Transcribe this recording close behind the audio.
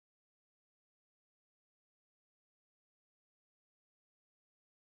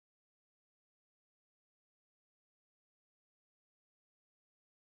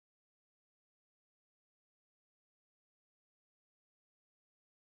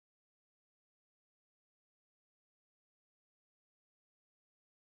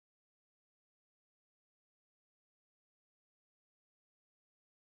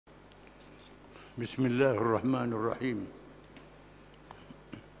بسم الله الرحمن الرحيم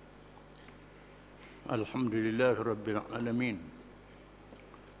الحمد لله رب العالمين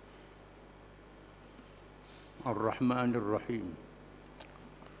الرحمن الرحيم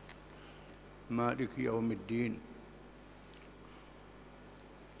مالك يوم الدين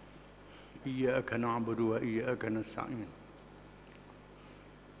إياك نعبد وإياك نستعين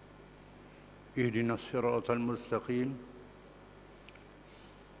اهدنا الصراط المستقيم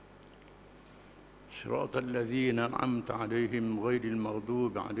صراط الذين أنعمت عليهم غير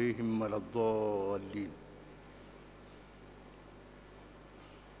المغضوب عليهم ولا الضالين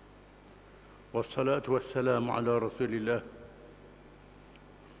والصلاة والسلام على رسول الله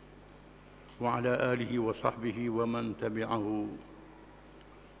وعلى آله وصحبه ومن تبعه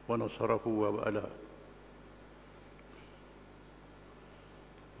ونصره ووالاه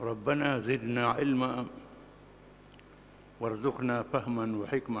ربنا زدنا علما وارزقنا فهما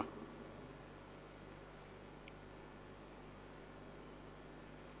وحكمة.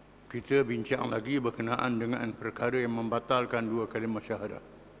 Kita bincang lagi berkenaan dengan perkara yang membatalkan dua kalimah syahadah.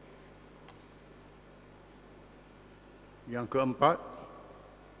 Yang keempat,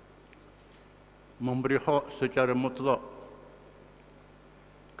 memberi hak secara mutlak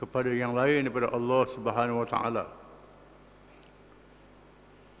kepada yang lain daripada Allah Subhanahu wa taala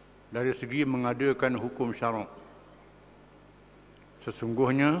dari segi mengadakan hukum syarak.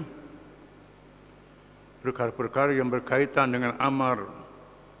 Sesungguhnya perkara-perkara yang berkaitan dengan amar,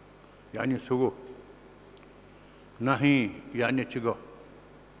 yakni suruh, nahi, yakni cegah,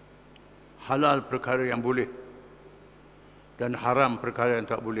 halal perkara yang boleh dan haram perkara yang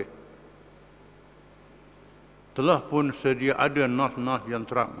tak boleh, telah pun sedia ada nas-nas yang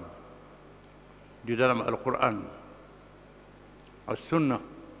terang di dalam Al-Quran, As-Sunnah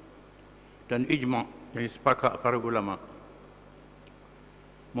dan ijma' yang disepakat para ulama,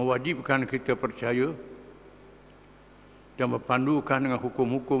 mewajibkan kita percaya dan berpandukan dengan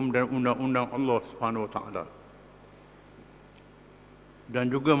hukum-hukum dan undang-undang Allah Subhanahu wa taala, dan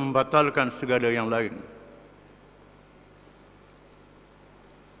juga membatalkan segala yang lain.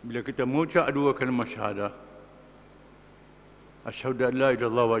 Bila kita mengucap dua kalimah syahadah, asyhadu an la ilaha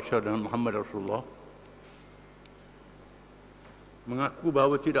illallah wa asyhadu anna Muhammad Rasulullah, mengaku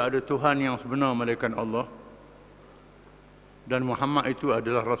bahawa tidak ada Tuhan yang sebenar melainkan Allah dan Muhammad itu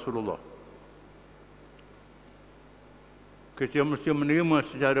adalah Rasulullah. Kita mesti menerima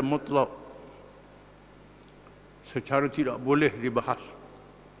secara mutlak, secara tidak boleh dibahas,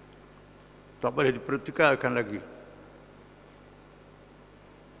 tak boleh dipertikaikan lagi.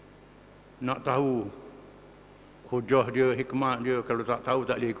 Nak tahu hujah dia, hikmah dia, kalau tak tahu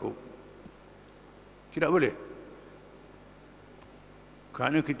tak boleh ikut. Tidak boleh.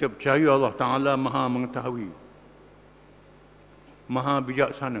 Kerana kita percaya Allah Ta'ala maha mengetahui, maha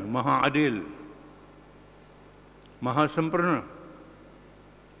bijaksana, maha adil, maha sempurna.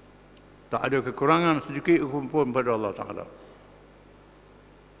 Tak ada kekurangan sedikit pun pada Allah Ta'ala.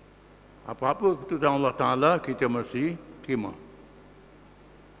 Apa-apa keputusan Allah Ta'ala kita mesti terima.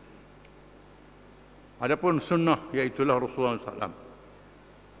 Adapun sunnah, iaitulah Rasulullah SAW,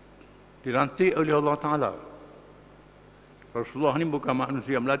 dilantik oleh Allah Ta'ala. Rasulullah ni bukan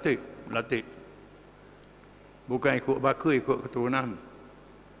manusia melatih. Bukan ikut baka, ikut keturunan.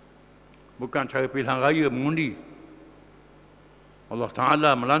 Bukan cara pilihan raya mengundi. Allah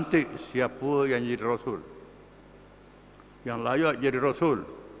Ta'ala melantik siapa yang jadi Rasul, yang layak jadi Rasul.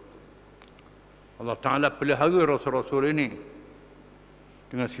 Allah Ta'ala pelihara Rasul-Rasul ini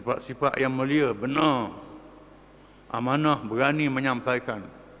dengan sifat-sifat yang mulia, benar, amanah, berani menyampaikan,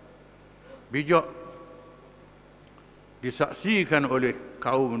 bijak, disaksikan oleh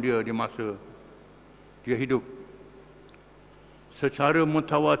kaum dia di masa dia hidup secara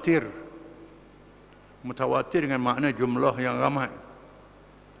mutawatir. Mutawatir dengan makna jumlah yang ramai,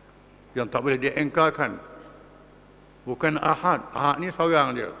 yang tak boleh diengkarkan. Bukan ahad. Ahad ni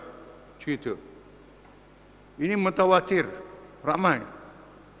seorang dia cerita. Ini mutawatir, ramai.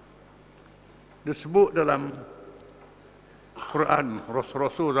 Disebut dalam Quran,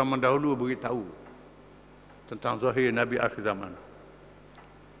 Rasul-Rasul zaman dahulu beritahu tentang zahir Nabi akhir zaman.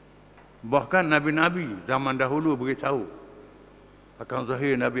 Bahkan Nabi-Nabi zaman dahulu beritahu akan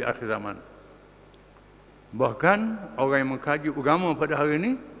zahir Nabi akhir zaman. Bahkan orang yang mengkaji agama pada hari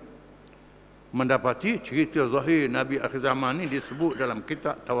ini mendapati cerita zahir Nabi akhir zaman ini disebut dalam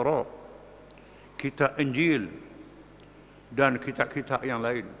kitab Taurat, kitab Injil dan kitab-kitab yang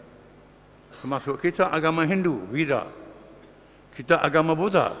lain. Termasuk kitab agama Hindu, Veda, kitab agama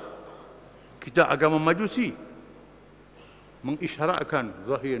Buddha, kitab agama Majusi, mengisyaratkan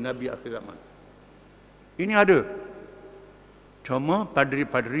zahir Nabi akhir zaman. Ini ada. Cuma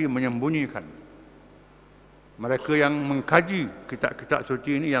padri-padri menyembunyikan. Mereka yang mengkaji kitab-kitab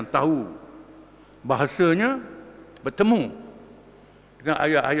suci ini, yang tahu bahasanya, bertemu dengan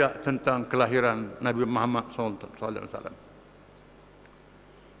ayat-ayat tentang kelahiran Nabi Muhammad SAW.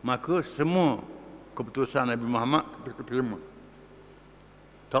 Maka semua keputusan Nabi Muhammad kita terima.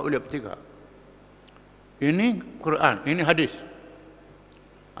 Tak boleh bertiga. Ini Quran, ini hadis.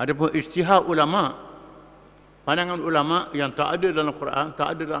 Adapun ijtihad ulama, pandangan ulama yang tak ada dalam Quran,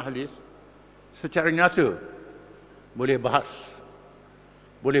 tak ada dalam hadis, secara nyata boleh bahas,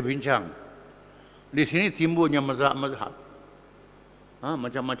 boleh bincang. Di sini timbulnya mazhab-mazhab.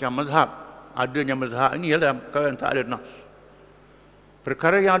 Macam-macam mazhab. Adanya mazhab ini ialah perkara yang tak ada nas.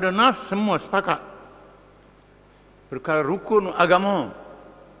 Perkara yang ada nas semua sepakat. Perkara rukun agama,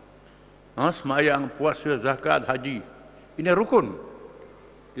 sembahyang, puasa, zakat, haji, ini rukun,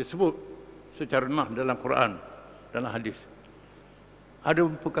 disebut secara nas dalam Quran, dalam hadis. Ada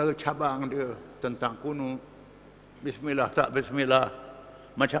perkara cabang dia tentang kunut, bismillah tak bismillah,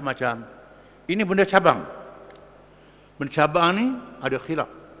 macam-macam. Ini benda cabang. Benda cabang ni ada khilaf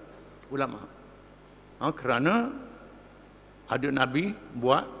ulama. Kerana ada Nabi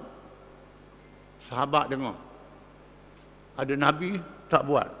buat, sahabat dengar. Ada Nabi tak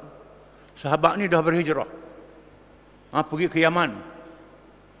buat. Sahabat ni dah berhijrah. Pergi ke Yaman,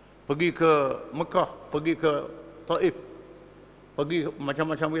 pergi ke Mekah, pergi ke Taif, pergi ke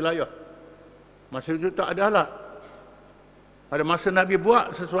macam-macam wilayah. Masa itu tak ada alat. Pada masa Nabi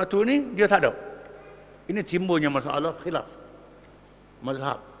buat sesuatu ni, dia tak ada. Ini timbulnya masalah khilaf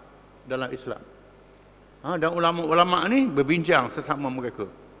mazhab dalam Islam. Dan ulama-ulama ni berbincang sesama mereka.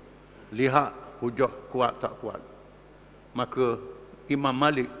 Lihat hujah kuat tak kuat. Maka Imam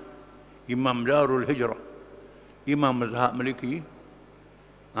Malik, Imam Darul Hijrah, Imam mazhab Maliki,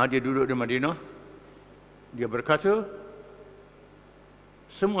 dia duduk di Madinah. Dia berkata,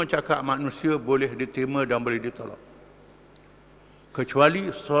 semua cakap manusia boleh diterima dan boleh ditolak,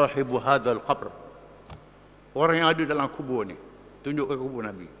 kecuali sahibu hadzal qabr, orang yang ada dalam kubur ni. Tunjuk ke kubur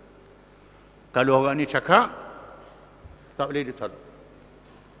Nabi. Kalau orang ni cakap, tak boleh ditolak.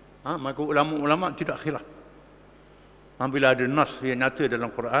 Maka ulama-ulama tidak khilaf. Bila ada nas yang nyata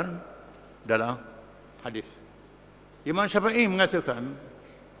dalam Quran, dalam hadis. Imam Syafi'i mengatakan,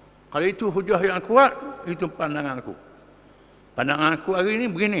 kalau itu hujah yang kuat, itu pandanganku. Pandanganku hari ini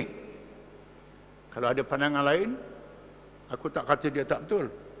begini. Kalau ada pandangan lain, aku tak kata dia tak betul.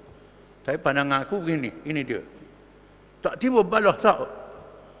 Tapi pandangan aku begini, ini dia. Tak tiba balah tak.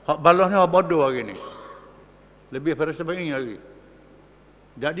 Hak balah ni hak bodoh hari ni. Lebih pada Syafi'i hari.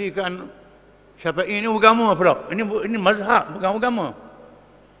 Jadi kan Syafi'i ini agama pula. Ini mazhab, bukan agama.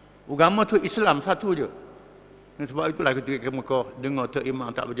 Agama tu Islam satu je. Dan sebab itulah ketika ke Mekah, dengar Tok Imam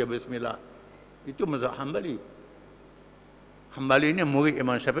tak baca bismillah. Itu mazhab Hambali. Hambali ni murid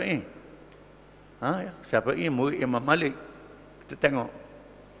Imam Syafi'i. Syafi'i murid Imam Malik. Kita tengok.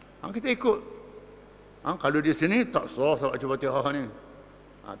 Kita ikut. Kalau di sini tak sah salat baca Fatihah ni.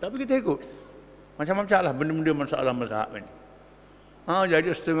 Tapi kita ikut. Macam-macam lah benda-benda masalah mazhab ni. Jadi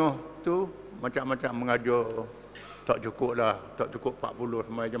setengah tu macam-macam mengajar. Tak cukup lah. Tak cukup 40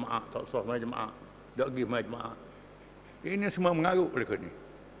 semai jemaah. Tak sah semai jemaah. Tak pergi semai jemaah. Ini semua mengarut mereka ni.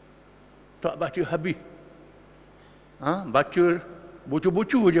 Tak baca habis. Baca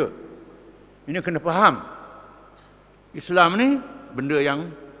bucu-bucu je. Ini kena faham. Islam ni benda yang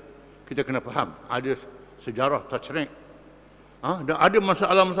kita kena faham. Ada sejarah tasyrik. Dan ada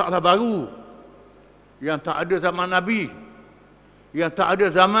masalah-masalah baru yang tak ada zaman Nabi, yang tak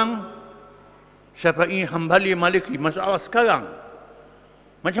ada zaman Syafi'i, Hambali, Maliki. Masalah sekarang.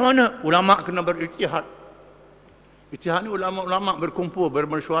 Macam mana ulama kena berijtihad? Ijtihad ni ulama-ulama berkumpul,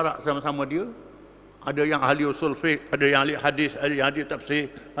 bermesyuarat sama-sama dia. Ada yang ahli usul fiqh, ada yang ahli hadis, ada yang ahli tafsir,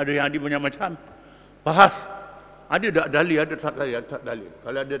 ada yang ahli macam-macam. Bahas. Ada tak dalil, ada tak dalil, ada tak dalil.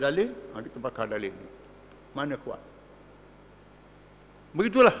 Kalau ada dalil, kita pakai dalil ni. Mana kuat?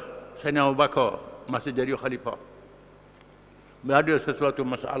 Begitulah Sayyidina Abu Bakar masa jadi khalifah. Bila ada sesuatu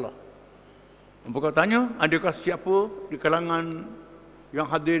masalah, Abu Bakar tanya, adakah siapa di kalangan yang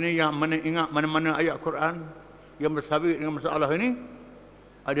hadir ni yang mana ingat mana-mana ayat Quran yang bersabit dengan masalah ini?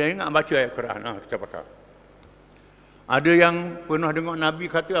 Ada yang ingat baca ayat Quran? Kita pakai. Ada yang pernah dengar Nabi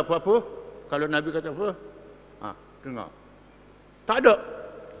kata apa-apa? Kalau Nabi kata apa? Dengar. Tak ada.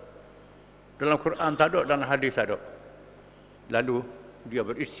 Dalam Quran tak ada, dalam hadis tak ada. Lalu dia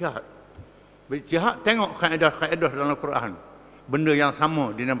berijtihad. Berijtihad, tengok kaedah-kaedah dalam Quran. Benda yang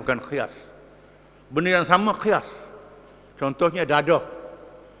sama dinamakan qiyas. Benda yang sama qiyas. Contohnya dadah.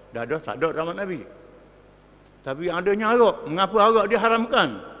 Dadah tak ada zaman Nabi. Tapi yang adanya arak. Mengapa arak diharamkan?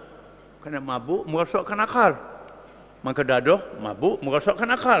 Kerana mabuk merosakkan akal. Maka dadah mabuk merosakkan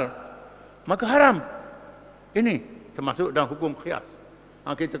akal. Maka haram. Ini termasuk dalam hukum qiyas.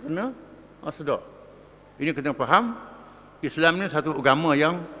 Kita kena sedar. Ini kena faham, Islam ni satu agama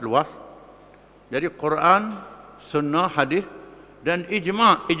yang luas. Jadi Quran, sunnah, hadis dan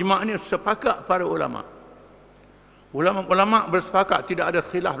ijma'. Ijma' ni sepakat para ulama. Ulama bersepakat, tidak ada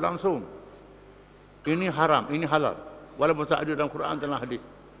khilaf langsung. Ini haram, ini halal. Walaupun tak ada dalam Quran dan hadis.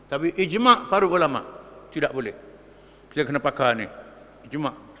 Tapi ijma' para ulama tidak boleh. Kita kena pakai ni.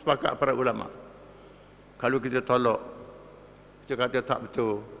 Ijma' sepakat para ulama. Kalau kita tolak, kita kata tak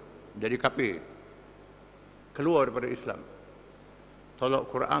betul, jadi kafir. Keluar daripada Islam. Tolak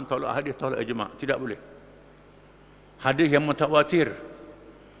Quran, tolak hadis, tolak ijma'. Tidak boleh. Hadis yang mutawatir,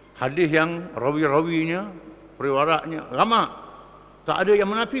 hadis yang rawi-rawinya, periwaratnya ramai, tak ada yang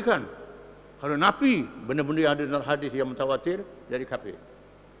menafikan. Kalau nafi benda-benda yang ada dalam hadis yang mutawatir, jadi kafir,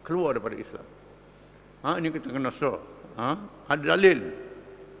 keluar daripada Islam. Ini kita kena sedar. Ada dalil.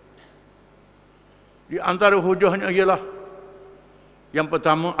 Di antara hujahnya ialah yang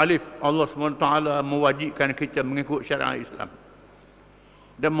pertama, alif, Allah SWT mewajibkan kita mengikut syariat Islam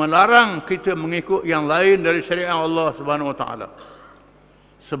dan melarang kita mengikut yang lain dari syariat Allah SWT.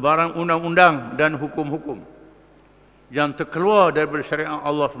 Sebarang undang-undang dan hukum-hukum yang terkeluar daripada syariat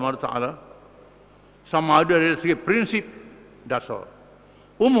Allah SWT, sama ada dari segi prinsip dasar,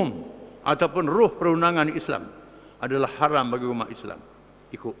 umum ataupun ruh perundangan Islam, adalah haram bagi umat Islam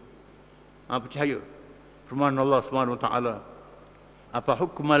ikut. Percaya firman Allah SWT, apa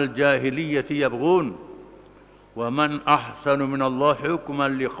hukmal jahiliyati yabghun wa man ahsanu minallahi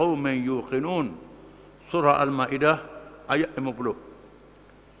hukman liqaumin yuqinun. Surah Al-Maidah ayat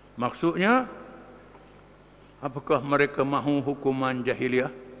 50. Maksudnya, apakah mereka mahu hukuman jahiliyah?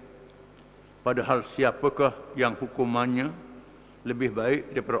 Padahal siapakah yang hukumannya lebih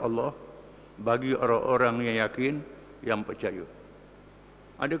baik daripada Allah bagi orang-orang yang yakin, yang percaya.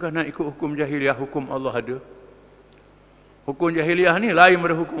 Adakah nak ikut hukum jahiliyah? Hukum Allah ada. Hukum jahiliyah ni lain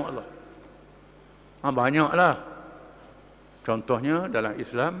daripada hukum Allah. Banyaklah. Contohnya dalam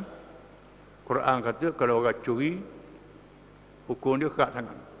Islam, Quran kata kalau orang curi, hukum dia kat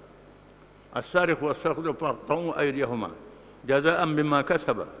tangan. As-sariq was-sariqatu faqta'u aydiyahuma jazaa'an bima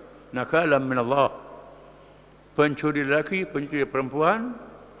kasaba nakalan min Allah. Pencuri lelaki, pencuri perempuan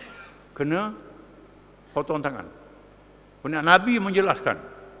kena potong tangan. Kemudian Nabi menjelaskan,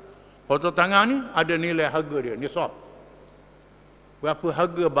 potong tangan ni ada nilai harga dia, nisab. Berapa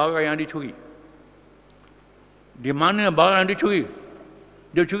harga barang yang dicuri? Di mana barang yang dicuri?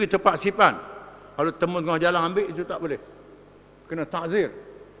 Dia curi tempat simpan. Kalau temu tengah jalan ambil, itu tak boleh. Kena takzir.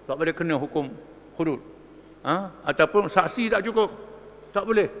 Tak boleh kena hukum hudud. Ataupun saksi tak cukup. Tak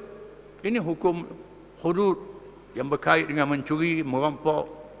boleh. Ini hukum hudud yang berkait dengan mencuri, merampok,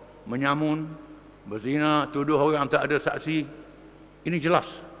 menyamun, berzina, tuduh orang tak ada saksi. Ini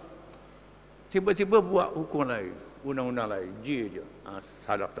jelas. Tiba-tiba buat hukum lain, undang-undang lain, J je.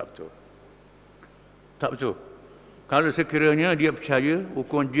 Salah, tak betul. Tak betul. Kalau sekiranya dia percaya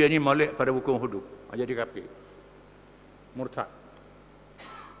hukum J ni molek pada hukum hudud, jadi kafir, murtad.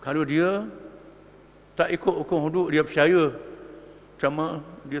 Kalau dia tak ikut hukum hudud, dia percaya sama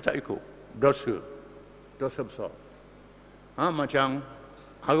dia tak ikut, dosa besar. Macam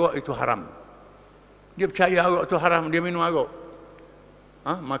arak itu haram, dia percaya arak itu haram, dia minum arak,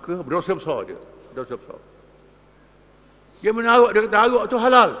 maka berdosa besar dia, dosa besar. Dia minum arak, dia kata arak itu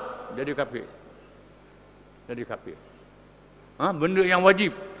halal, jadi kafir. Benda yang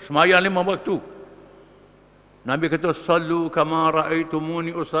wajib, sembahyang 5 waktu. Nabi kata, sallu kama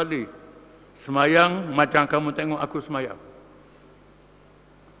ra'aitumuni usalli. Sembahyang macam kamu tengok aku sembahyang.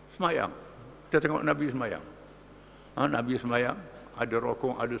 Sembahyang. Kita tengok Nabi sembahyang. Nabi sembahyang, ada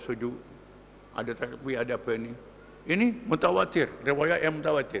rukuk, ada sujud, ada takbir, ada apa ni. Ini mutawatir, riwayat yang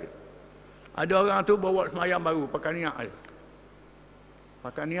mutawatir. Ada orang tu bawa sembahyang baru, pakai niat je.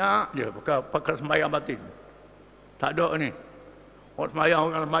 Pakai niat je, pakai sembahyang batin. Tak ada ni. Orang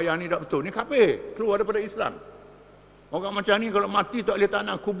sembahyang ni tak betul. Ni kafir, keluar daripada Islam. Orang macam ni kalau mati tak boleh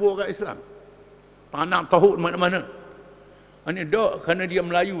tanam kubur kat Islam. Tanam tauhid mana-mana. Ini dok kerana dia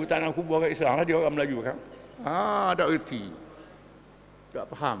Melayu tanam kubur kat Islam. Dia orang Melayu kan. Tak erti. Tak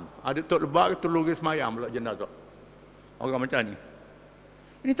faham. Ada tok lebak tolong sembahyang pula jenazah. Orang macam ni.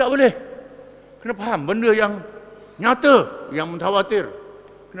 Ini tak boleh. Kena faham benda yang nyata, yang mutawatir.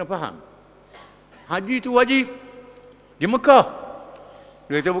 Kena faham. Haji itu wajib. Di Mekah.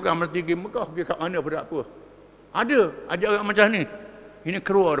 Dia kata bukan mesti pergi Mekah, pergi kat mana pada apa. Ada ajaran macam ni. Ini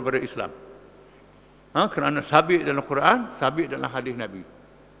keluar daripada Islam. Kerana sabit dalam Quran, sabit dalam hadis Nabi.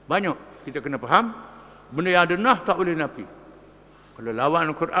 Banyak kita kena faham. Benda yang ada nah tak boleh nafi. Kalau lawan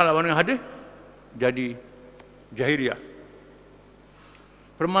Quran, lawan hadis, jadi jahiliyah.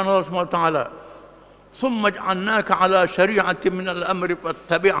 Firman Allah SWT, ثم جعلناك على شريعة من الأمر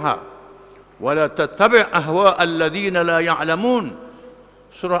فاتبعها ولا تتبع أهواء الذين لا يعلمون.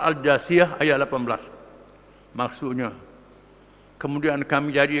 Surah Al-Jasiyah ayat 18. Maksudnya, kemudian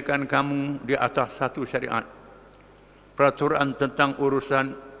kami jadikan kamu di atas satu syariat, peraturan tentang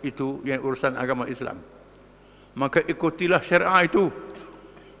urusan itu, yang urusan agama Islam. Maka ikutilah syariat itu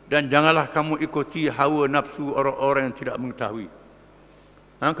dan janganlah kamu ikuti hawa nafsu orang-orang yang tidak mengetahui.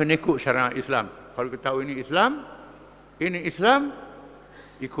 Kena ikut syariat Islam. Kalau kita tahu ini Islam,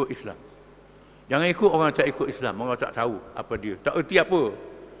 ikut Islam. Jangan ikut orang tak ikut Islam, orang tak tahu apa dia, tak erti apa.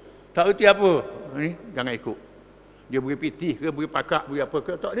 Ni jangan ikut. Dia beri pitih ke, beri pakak, beri apa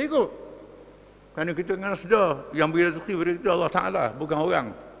ke, tak dia ikut. Kerana kita kena sedar yang beri rezeki beri kita Allah Taala, bukan orang.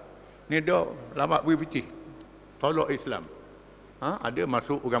 Ni dia lamat beri pitih. Tolak Islam. Ada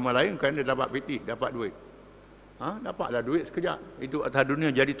masuk agama lain kerana dapat pitih, dapat duit. Dapatlah duit sekejap. Itu atas dunia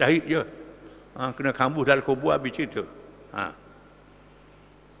jadi tahid je. Kena kambuh dalam kubur habis cerita.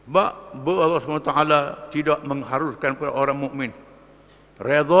 Allah SWT tidak mengharuskan kepada orang mukmin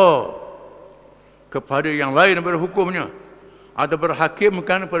redha kepada yang lain daripada hukumnya, atau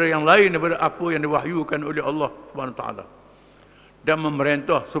berhakimkan kepada yang lain daripada apa yang diwahyukan oleh Allah SWT, dan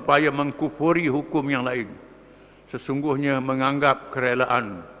memerintah supaya mengkufuri hukum yang lain. Sesungguhnya menganggap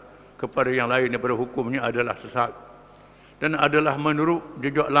kerelaan kepada yang lain daripada hukumnya adalah sesat dan adalah menurut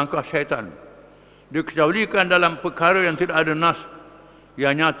jejak langkah syaitan. Dikecualikan dalam perkara yang tidak ada nas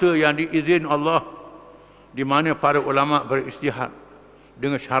yang nyata yang diizin Allah, di mana para ulama beristihad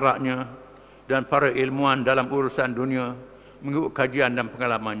dengan syaratnya, dan para ilmuwan dalam urusan dunia mengikut kajian dan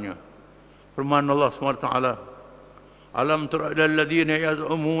pengalamannya. Firman Allah SWT, Alam tara ilal ladzina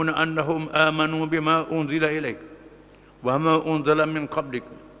yaz'umuna annahum amanu bima unzila ilaik wa ma unzila min qablik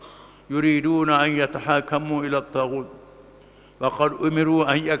yuriduna an yatahakamu ila at-taghut wa qad umiru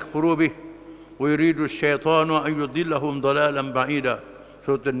an yakfuru bih wa yuridu asy-syaitanu an yudillahum dalalan ba'ida.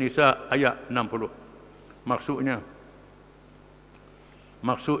 Surah An-Nisa ayat 60.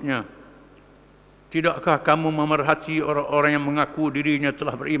 Maksudnya, tidakkah kamu memerhati orang-orang yang mengaku dirinya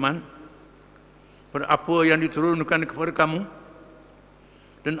telah beriman pada apa yang diturunkan kepada kamu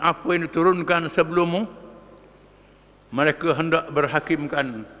dan apa yang diturunkan sebelummu? Mereka hendak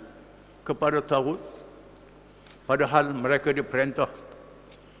berhakimkan kepada taghut, padahal mereka diperintah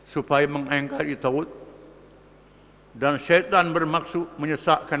supaya mengingkari taghut, dan syaitan bermaksud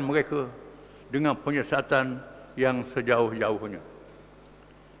menyesatkan mereka dengan penyesatan yang sejauh-jauhnya.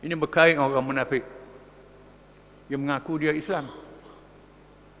 Ini berkait orang munafik yang mengaku dia Islam,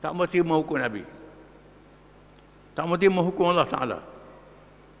 tak mau terima hukum Nabi, tak mau terima hukum Allah Ta'ala.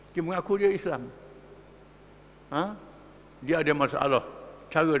 Dia mengaku dia Islam. Dia ada masalah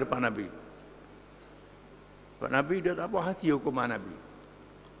cara depan Nabi. Sebab Nabi dia tak puas hati hukuman Nabi.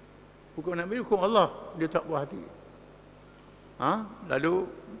 Hukum Nabi, hukum Allah, dia tak puas hati. Lalu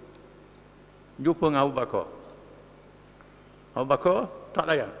jumpa dengan Abu Bakar. Abu Bakar tak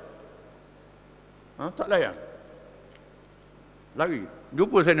layan. Tak layan. Lari.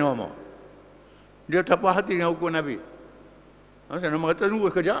 Jumpa Sayyidina Umar. Dia tak puas hati dengan hukum Nabi. Sayyidina Umar kata,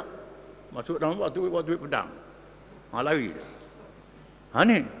 tunggu sekejap. Masuk dalam waktu pedang. Lari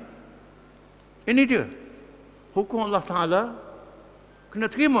dia. Ini dia. Hukum Allah Ta'ala kena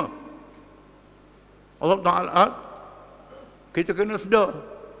terima. Allah Ta'ala kita kena sedar,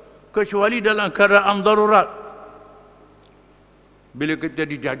 kecuali dalam keadaan darurat, bila kita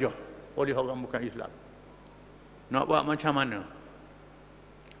dijajah oleh orang bukan Islam. Nak buat macam mana?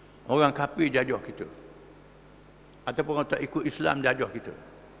 Orang kafir jajah kita, ataupun orang tak ikut Islam jajah kita.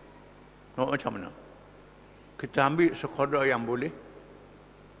 Nak buat macam mana? Kita ambil sekadar yang boleh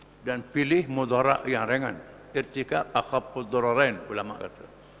dan pilih mudarat yang ringan. Irtikab akhafud dararain, ulama kata.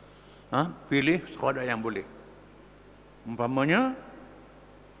 Pilih sekadar yang boleh. Umpamanya,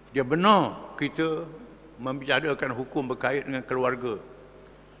 dia benar kita membicarakan hukum berkait dengan keluarga,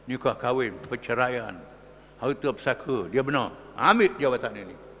 nikah kahwin, perceraian, harta pusaka, dia benar. Ambil jawatan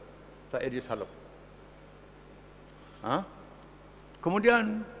ini. Tak ada salah.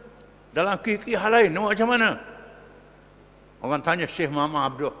 Kemudian, dalam kisah hal lain, macam mana? Orang tanya Syekh Muhammad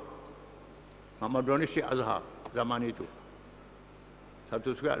Abdul. Muhammad Abdul ni Syekh Azhar zaman itu.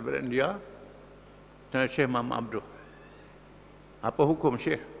 Satu surat daripada India, tanya Syekh Muhammad Abdul. Apa hukum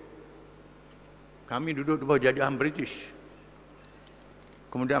Syekh? Kami duduk di bawah jajahan British.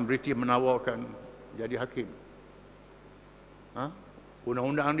 Kemudian British menawarkan jadi hakim.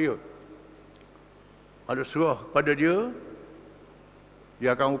 Undang-undang dia. Ada surah pada dia,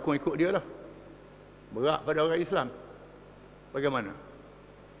 dia akan hukum ikut dia lah. Berat pada orang Islam. Bagaimana?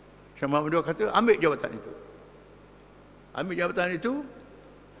 Syekh Muhammad Abdul kata, ambil jabatan itu. Ambil jabatan itu,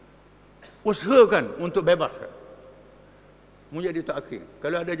 usahakan untuk bebaskan. Menjadi takhir.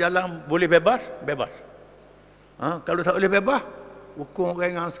 Kalau ada jalan boleh bebas, bebas. Kalau tak boleh bebas, hukum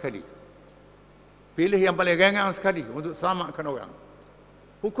ringan sekali. Pilih yang paling ringan sekali untuk selamatkan orang.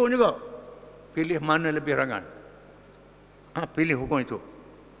 Hukum juga. Pilih mana lebih ringan. Pilih hukum itu.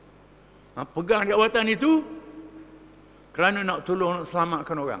 Pegang jawatan itu kerana nak tolong, nak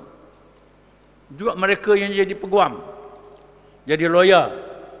selamatkan orang. Juga mereka yang jadi peguam, jadi lawyer.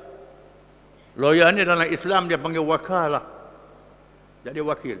 Lawyer ni dalam Islam dia panggil wakalah. Jadi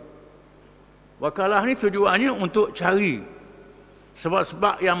wakil. Wakalah ni tujuannya untuk cari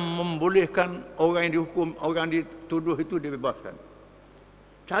sebab-sebab yang membolehkan orang yang dihukum, orang dituduh itu dibebaskan.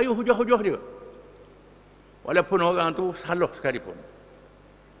 Cari hujah-hujah dia. Walaupun orang tu salah sekalipun.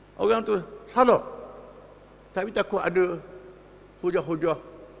 Orang tu salah. Tapi takut ada hujah-hujah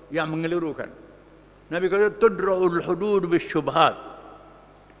yang mengelirukan. Nabi kata, tudra'ul hudud bisyubhat.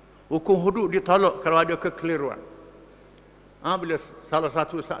 Hukum hudud ditolak kalau ada kekeliruan. Bila salah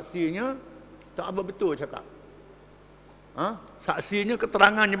satu saksinya tak apa betul cakap. Saksinya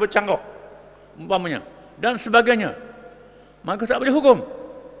keterangannya bercanggah, umpamanya, dan sebagainya. Maka tak boleh hukum.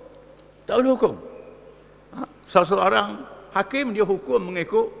 Tak boleh hukum. Seseorang hakim dia hukum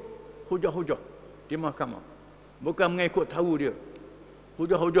mengikut hujah-hujah di mahkamah. Bukan mengikut tahu dia.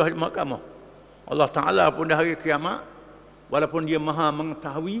 Hujah-hujah di mahkamah. Allah Ta'ala pun di hari kiamat, walaupun dia maha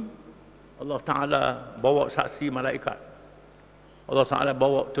mengetahui, Allah Ta'ala bawa saksi malaikat. Allah Ta'ala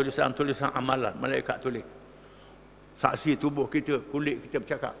bawa tulisan-tulisan amalan, malaikat tulis. Saksi tubuh kita, kulit kita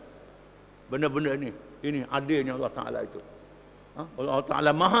bercakap. Benda-benda ini adilnya Allah Ta'ala itu. Allah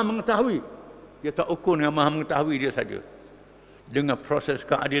Ta'ala maha mengetahui. Dia tak ukur dengan maha mengetahui dia saja. Dengan proses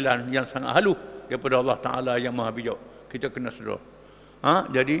keadilan yang sangat halus daripada Allah Ta'ala yang maha bijak. Kita kena sedar.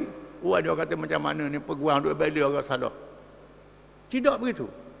 Jadi, dia kata macam mana ni peguam duk bela orang salah. Tidak begitu.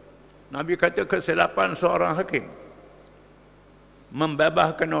 Nabi kata kesilapan seorang hakim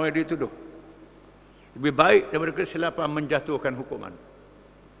membebaskan orang yang dituduh lebih baik daripada kesilapan menjatuhkan hukuman.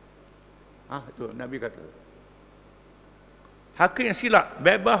 Itu Nabi kata. Hakim silap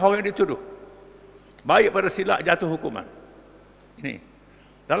bebas orang yang dituduh baik pada silap jatuh hukuman. Ini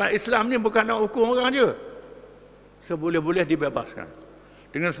dalam Islam ni bukan nak hukum orang je, seboleh-boleh dibebaskan.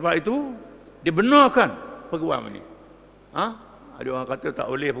 Dengan sebab itu dibenarkan peguam ini. Ada orang kata tak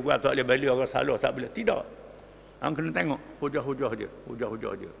boleh peguam, tak boleh bela orang salah, tak boleh. Tidak. Hang kena tengok hujah-hujah dia,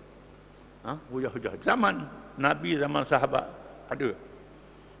 hujah-hujah dia. Hujah-hujah. Zaman Nabi, zaman sahabat ada.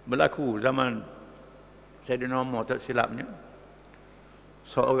 Berlaku zaman Sayyidina Umar tak silapnya.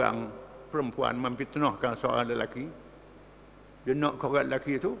 Seorang perempuan memfitnahkan seorang lelaki. Dia nak korang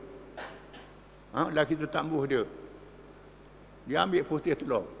lelaki itu. Lelaki itu tambuh dia. Dia ambil putih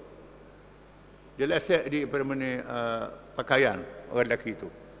telur. Dia lesek di pakaian orang lelaki itu.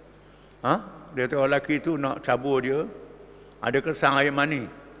 Dia tahu orang lelaki itu nak cabur dia. Ada kesang air mani.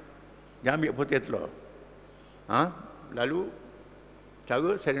 Dia ambil putih telur. Lalu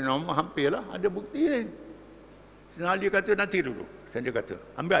cara Sayyidina Umar hampirlah ada bukti ni. Sayyidina Ali kata nanti dulu. Dia kata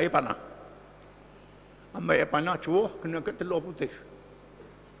ambil air panah. Ambil air panah cuah kena ke telur putih.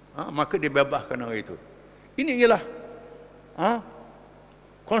 Maka dibebaskan orang itu. Ini ialah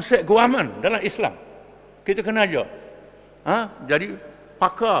konsep guaman dalam Islam. Kita kena ajar. Jadi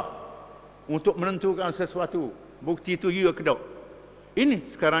pakar untuk menentukan sesuatu. Bukti itu ya ke tak. Ini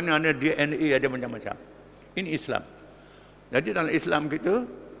sekarang ni ada DNA, ada macam-macam. Ini Islam. Jadi dalam Islam kita,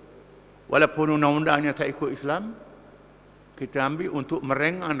 walaupun undang-undangnya tak ikut Islam, kita ambil untuk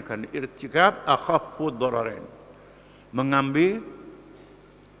meringankan irtikab akhafud dararain. Mengambil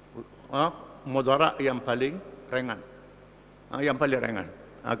mudarat yang paling ringan. Yang paling ringan.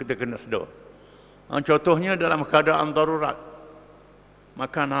 Kita kena sedar. Contohnya dalam keadaan darurat.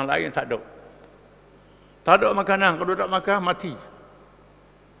 Makanan lain tak ada. Tak ada makanan. Kalau tak makan, mati.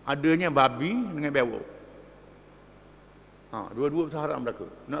 Adanya babi dengan bewok. Dua-dua tu haram berlaku.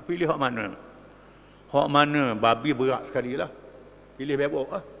 Nak pilih hak mana? Hak mana babi berat sekali lah. Pilih bewok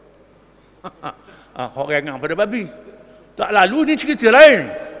lah. Hak ringan pada babi. Tak lalu ni cerita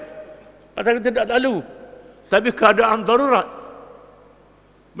lain. Pasal kita tak lalu. Tapi keadaan darurat.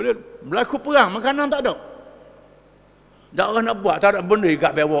 Bila berlaku perang, makanan tak ada. Tak orang nak buat, tak ada benda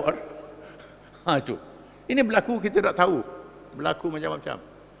ikat bewok. Itu. Ini berlaku kita tak tahu. Berlaku macam-macam.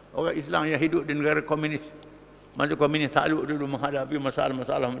 Orang Islam yang hidup di negara komunis. Masa komunis takluk dulu menghadapi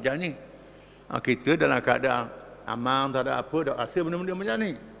masalah-masalah macam ni. Kita dalam keadaan aman, tak ada apa, tak rasa benda-benda macam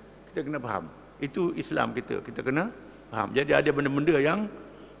ni. Kita kena faham. Itu Islam kita. Kita kena faham. Jadi ada benda-benda yang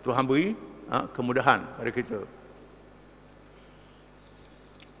Tuhan beri kemudahan pada kita.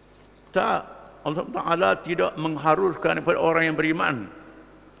 Tak, Allah Ta'ala tidak mengharuskan kepada orang yang beriman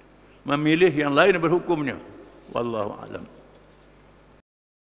memilih yang lain berhukumnya. Wallahu a'lam.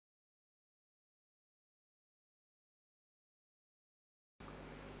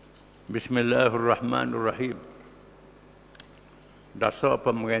 Bismillahirrahmanirrahim. Dasar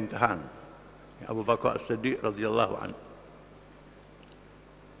pemerintahan Abu Bakar As-Siddiq radhiyallahu anhu.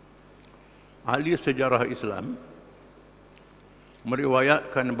 Ahli sejarah Islam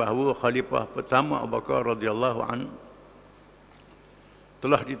meriwayatkan bahawa khalifah pertama Abu Bakar radhiyallahu anhu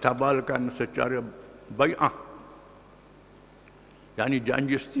telah ditabalkan secara bai'ah, yakni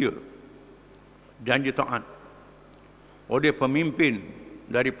janji setia, janji taat oleh pemimpin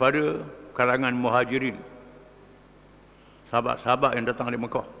daripada kalangan muhajirin, sahabat-sahabat yang datang dari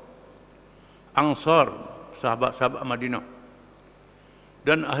Mekah, Ansar, sahabat-sahabat Madinah,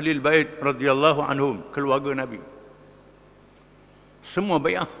 dan ahli bait radhiyallahu anhum, keluarga Nabi. Semua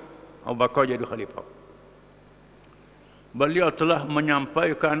bai'ah Abu Bakar jadi khalifah. Beliau telah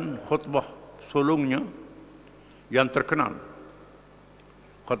menyampaikan khutbah sulungnya yang terkenal.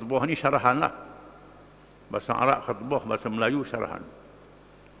 Khutbah ni syarahan lah. Bahasa Arab khutbah, bahasa Melayu syarahan.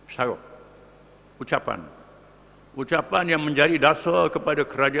 Syarah. Ucapan. Ucapan yang menjadi dasar kepada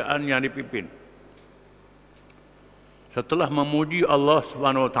kerajaan yang dipimpin. Setelah memuji Allah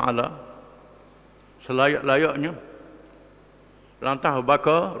Subhanahu Wa Taala selayak-layaknya, lantas Abu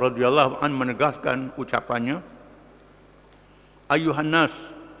Bakar radhiyallahu anhu menegaskan ucapannya, Ayuhan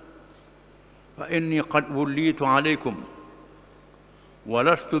nas, fa inni qad wullitu alaikum wa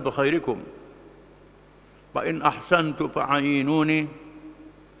lastu bi khairikum, fa in ahsantu fa'inuni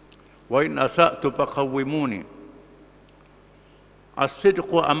wa in asa'tu faqawwimuni.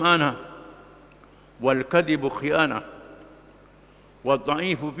 As-sidqu amanah wal kadhibu khiyanah wa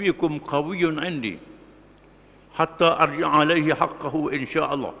dha'ifu fikum qawiyyun 'indi hatta arji'a alayhi haqqahu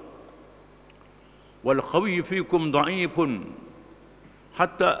insyaallah wal qawiyyu fikum dha'ifun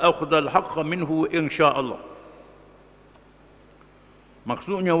hatta akhudha al-haqqa minhu insyaallah.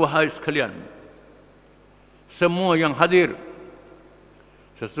 Maksudnya, wahai sekalian, semua yang hadir,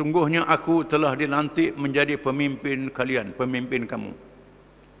 sesungguhnya aku telah dilantik menjadi pemimpin kalian, pemimpin kamu.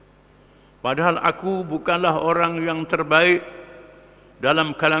 Padahal aku bukanlah orang yang terbaik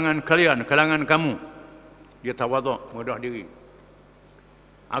dalam kalangan kalian, kalangan kamu. Dia tawaduk, mudah diri.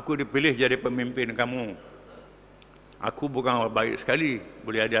 Aku dipilih jadi pemimpin kamu. Aku bukan orang baik sekali,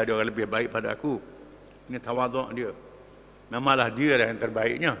 boleh ada orang lebih baik pada aku. Ini tawaduk dia. Memanglah dia lah yang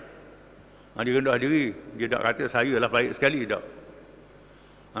terbaiknya. Dia rendah diri, dia tak kata saya lah baik sekali, tak.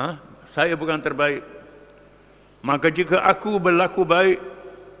 Saya bukan terbaik. Maka jika aku berlaku baik,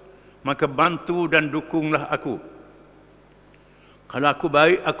 maka bantu dan dukunglah aku. Kalau aku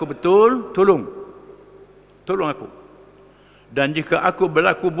baik, aku betul, tolong aku. Dan jika aku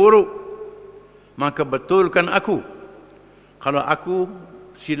berlaku buruk, maka betulkan aku. Kalau aku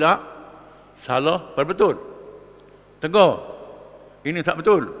silap, salah, perbetul. Tegur, ini tak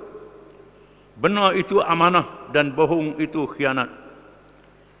betul. Benar itu amanah dan bohong itu khianat.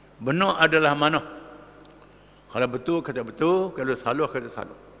 Benar adalah amanah. Kalau betul, kata betul. Kalau salah, kata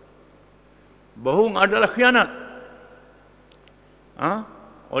salah. Bohong adalah khianat.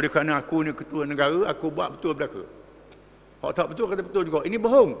 Oleh kerana aku ni ketua negara, aku buat betul belaka. Kalau tak betul, kata betul juga. Ini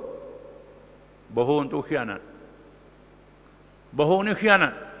bohong. Bohong itu khianat. Bohong ni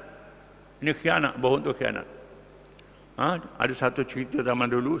khianat. Ini khianat, bohong itu khianat. Ada satu cerita zaman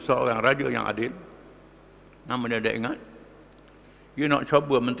dulu, seorang raja yang adil, nama dia tak ingat. Dia nak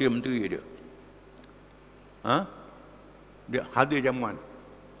cuba menteri-menteri dia. Dia hadir jamuan.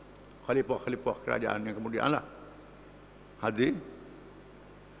 Khalifah-khalifah kerajaan yang kemudian lah. Hadir.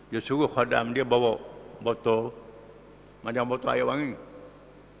 Dia suruh khadam dia bawa botol, macam botol air wangi.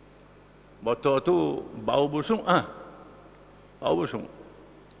 Botol tu bau busuk. Bau busuk.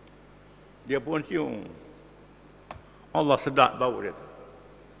 Dia pun cium. Allah, sedap bau dia tu.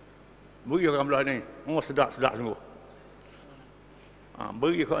 Beri orang belah ni. Oh, sedap-sedap sungguh.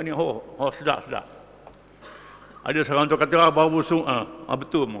 Beri kat ni, oh sedap-sedap. Ada seorang tu kata, bau busuk.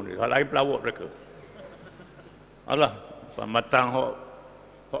 Betul pun dia. Hal lain pelawak mereka. Allah, matang hak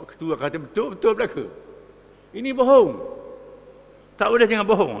ketua kata betul-betul belaka. Ini bohong. Tak boleh jangan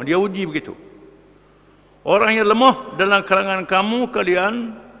bohong. Dia uji begitu. Orang yang lemah dalam kalangan kamu,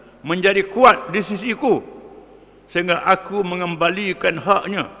 kalian menjadi kuat di sisiku, sehingga aku mengembalikan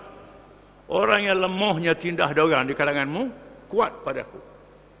haknya. Orang yang lemahnya tindah dorang di kalanganmu, kuat padaku.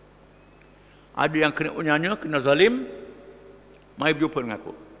 Ada yang kena unyanya, kena zalim, mari berjumpa dengan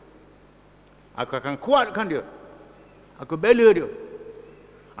aku. Aku akan kuatkan dia. Aku bela dia.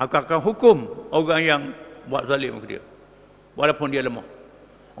 Aku akan hukum orang yang buat zalim ke dia, walaupun dia lemah.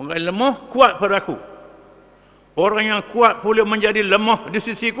 Orang yang lemah kuat pada aku. Orang yang kuat pula menjadi lemah di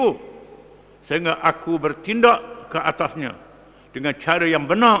sisiku, sehingga aku bertindak ke atasnya dengan cara yang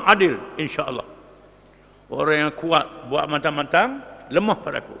benar, adil, insya-Allah. Orang yang kuat buat mantang-mantang, lemah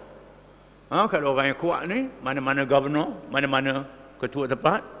padaku. Kalau orang yang kuat ni, mana-mana gubernur, mana-mana ketua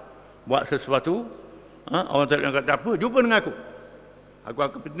tempat buat sesuatu, orang tak nak kata apa, jumpa dengan aku. Aku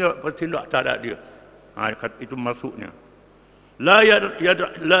akan bertindak terhadap dia. Itu maksudnya. La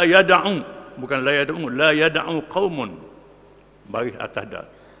yada'u, bukan la yada'u, la yada'u qaumun. Baris atas dah.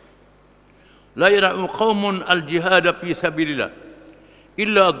 La yada'u qaumun al-jihad fi sabilillah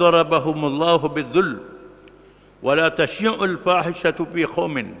illa darabahumullahu bidh-dhull wa la tashi'u al-fahishatu fi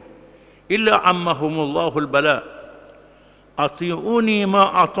qaumin illa ammahumullahu al-bala. Ati'uni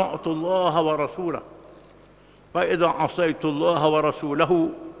ma ata'tu Allah wa rasulahu fa idza 'asaitu Allah wa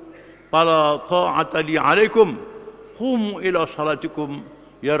rasulahu fala ta'ata li 'alaikum qumu ila salatikum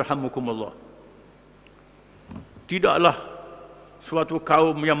yarhamukumullah. Tidaklah suatu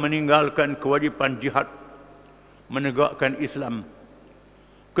kaum yang meninggalkan kewajipan jihad menegakkan Islam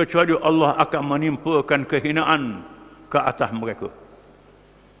kecuali Allah akan menimpakan kehinaan ke atas mereka.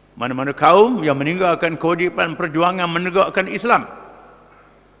 Mana-mana kaum yang meninggalkan kewajipan perjuangan menegakkan Islam,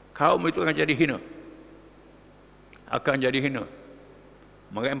 kaum itu akan jadi hina. Akan jadi hina.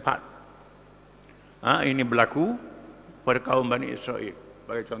 Mereka 4. Ini berlaku pada kaum Bani Israel.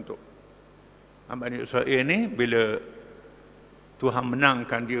 Bagi contoh, Bani Israel ini bila Tuhan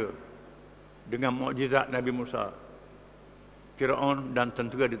menangkan dia dengan mukjizat Nabi Musa, Firaun dan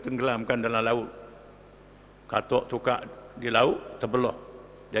tentera ditenggelamkan dalam laut. Katuk tukar di laut terbelah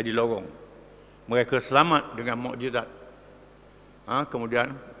jadi lorong. Mereka selamat dengan mukjizat.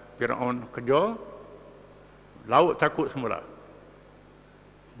 Kemudian Firaun kejar, laut takut semula.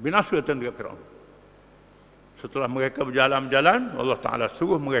 Binasa tentera Firaun. Setelah mereka berjalan-jalan, Allah Ta'ala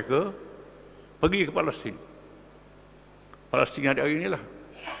suruh mereka pergi ke Palestin. Palestin ada hari inilah.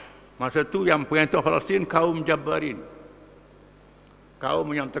 Masa tu yang perintah Palestin kaum Jabarin.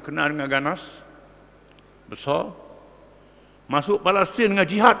 Kaum yang terkenal dengan ganas, besar. Masuk Palestin dengan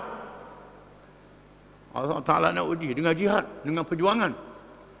jihad. Allah Ta'ala nak uji dengan jihad, dengan perjuangan,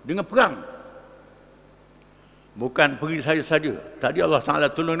 dengan perang. Bukan pergi saja-saja. Tadi Allah Ta'ala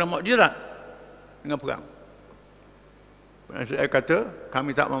tolong dengan mukjizat, dengan perang. Saya kata,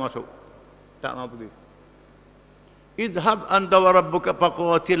 kami tak mau masuk. Tak mau pergi. Idhab anta wa rabbuka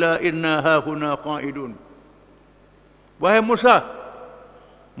faqatila inna hahuna qa'idun. Wahai Musa,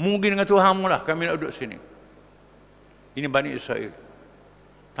 mungkin dengan Tuhanmu lah kami nak duduk sini. Ini Bani Israel.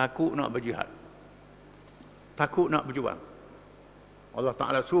 Takut nak berjihad. Takut nak berjuang. Allah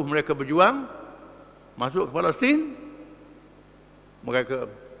Ta'ala suruh mereka berjuang, masuk ke Palestin, mereka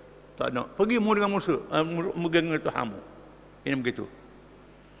tak nak. Pergi mu dengan Musa, dengan Tuhanmu. Ini begitu.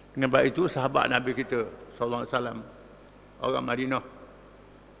 Dengan baik itu sahabat Nabi kita sallallahu alaihi wasallam, orang Madinah,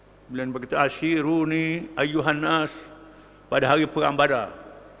 bila berkata asyiruni ayyuhan nas, pada hari perang Badar,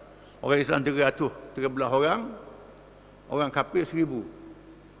 orang Islam 300, 13 orang, orang kafir 1000.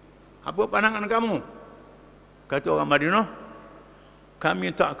 Apa pandangan kamu? Kata orang Madinah,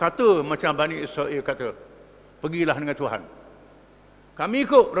 kami tak kata macam Bani Israel kata, pergilah dengan Tuhan. Kami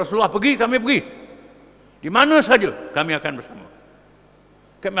ikut Rasulullah pergi, kami pergi. Di mana saja kami akan bersama.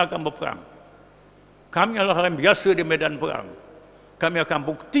 Kami akan berperang. Kami adalah orang biasa di medan perang. Kami akan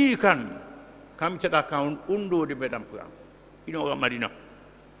buktikan kami tidak akan undur di medan perang. Ini orang Madinah.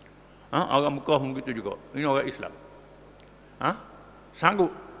 Orang Mekah begitu juga. Ini orang Islam. Sanggup.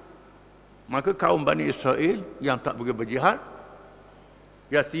 Maka kaum Bani Israel yang tak pergi berjihad,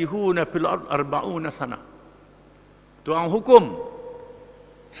 yasihuna fil ard 40 sana. Tuan hukum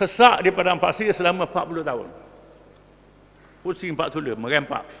sesak di padang pasir selama 40 tahun. Pusing 4 tula,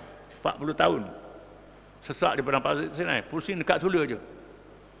 merempak 40 tahun. Sesak di padang pasir Sinai, pusing dekat tula je.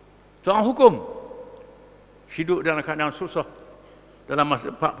 Tuan hukum hidup dalam keadaan susah dalam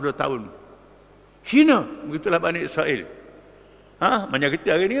masa 40 tahun. Hina, begitulah Bani Israel. Macam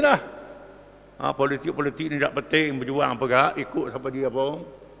kita hari ni lah. Politik-politik ni tak penting, berjuang apa ikut siapa dia pun.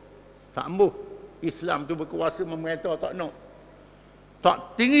 Tak ambuh. Islam tu berkuasa memerintah, tak nak.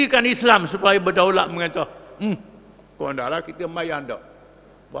 Tak tinggikan Islam supaya berdaulat memerintah. Kau dah lah, kita mayan dah.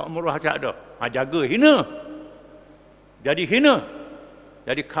 Bawa murah cak dah. Jaga, hina. Jadi hina.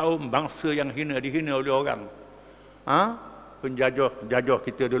 Jadi kaum bangsa yang hina, dihina oleh orang. Penjajah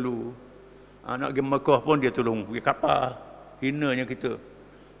kita dulu. Nak pergi Mekah pun dia tolong beri kapal. Hinanya kita.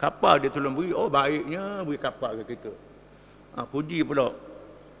 Kapal dia tolong beri. Oh baiknya beri kapal ke kita. Puji pula.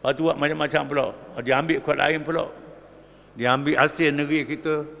 Lepas tu buat macam-macam pula. Dia ambil kuat lain pula. Dia ambil hasil negeri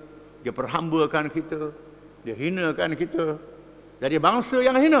kita. Dia perhambakan kita. Dia hinakan kita. Jadi bangsa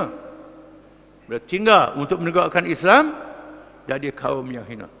yang hina. Bila tinggal untuk menegakkan Islam, jadi kaum yang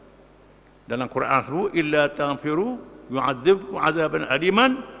hina. Dalam Quran sebut illa tanfiru yu'adzibkum 'adzaban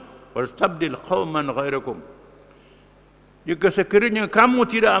aliman wastabdil qauman ghairakum. Jika sekiranya kamu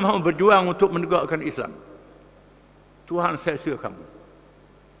tidak mahu berjuang untuk menegakkan Islam, Tuhan seksa kamu.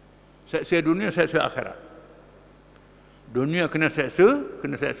 Seksa dunia, seksa akhirat. Dunia kena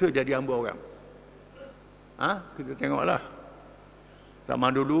seksa jadi hamba orang. Kita tengoklah.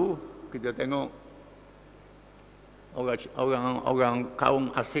 Zaman dulu kita tengok orang kaum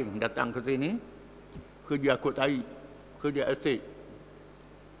asing datang ke sini kerja akut tahi, kerja estate.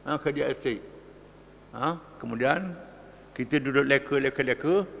 Kerja estate. Kemudian kita duduk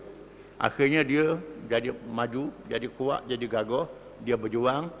leka, akhirnya dia jadi maju, jadi kuat, jadi gagah, dia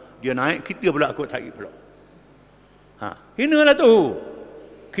berjuang, dia naik, kita pula akut tahi pula. Hinalah tu.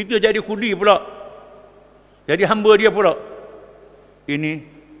 Kita jadi kudi pula. Jadi hamba dia pula. Ini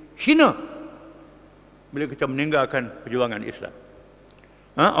hina bila kita meninggalkan perjuangan Islam.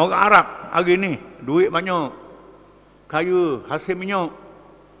 Orang Arab hari ni duit banyak, kaya, hasil minyak,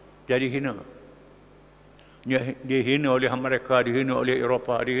 jadi hina. Dia hina oleh Amerika, dihina oleh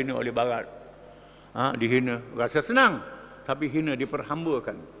Eropah, dihina oleh Barat. Dihina, rasa senang, tapi hina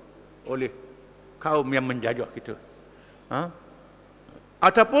diperhambakan oleh kaum yang menjajah kita.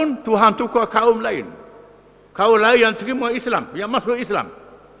 Ataupun Tuhan tukar kaum lain. Kaum lain yang terima Islam, yang masuk Islam.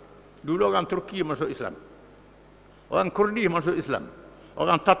 Dulu orang Turki masuk Islam. Orang Kurdi masuk Islam.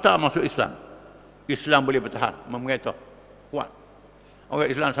 Orang Tatar masuk Islam. Islam boleh bertahan, memerintah, kuat. Orang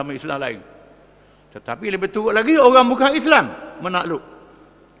Islam sama Islam lain. Tetapi lebih teruk lagi, orang bukan Islam menakluk,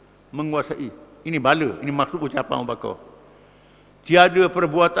 menguasai. Ini bala, ini maksud ucapan Abu Bakar. Tiada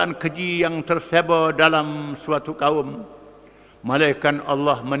perbuatan keji yang tersebar dalam suatu kaum, malaikat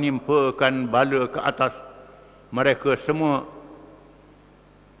Allah menimpakan bala ke atas mereka semua.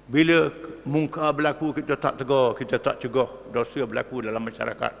 Bila mungkar berlaku, kita tak tegur, kita tak cegah dosa berlaku dalam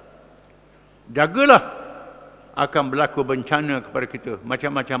masyarakat. Jagalah, akan berlaku bencana kepada kita,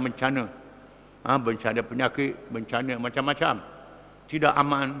 macam-macam bencana. Bencana penyakit, bencana macam-macam. Tidak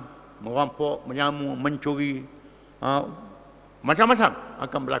aman, merampok, menyamu, mencuri, macam-macam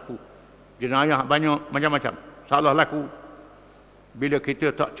akan berlaku. Jenayah banyak, macam-macam. Salah laku. Bila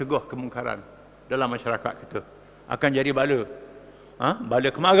kita tak cegah kemungkaran dalam masyarakat kita, akan jadi bala. Bala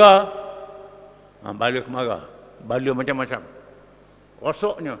kemarah. Bala kemarah. Bala macam-macam.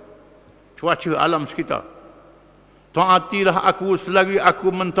 Rosaknya cuaca alam sekitar. Taatilah aku selagi aku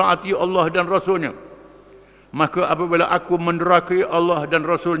mentaati Allah dan Rasulnya. Maka apabila aku menderakai Allah dan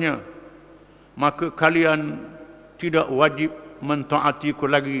Rasulnya, maka kalian tidak wajib mentaatiku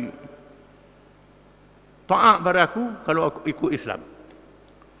lagi. Taat pada aku kalau aku ikut Islam.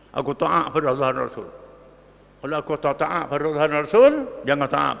 Aku taat pada Allah dan Rasul. Kalau aku tak taat pada Allah dan Rasul, jangan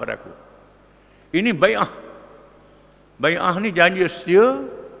taat pada aku. Ini bai'ah. Bai'ah ni janji setia,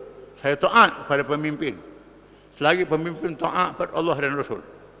 saya taat pada pemimpin. Selagi pemimpin taat pada Allah dan Rasul.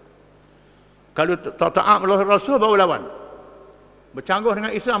 Kalau tak taat pada Allah dan Rasul, baru lawan. Bercanggah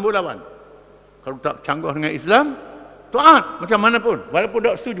dengan Islam, baru lawan. Kalau tak bercanggah dengan Islam, taat macam mana pun, walaupun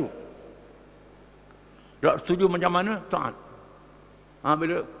tak setuju. Tak setuju macam mana, taat.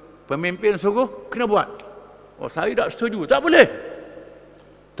 Bila pemimpin suruh, kena buat. Saya tak setuju, tak boleh.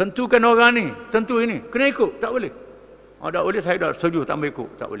 Tentukan orang ni, tentu ini, kena ikut, tak boleh. Tak boleh, saya tak setuju, tak boleh ikut,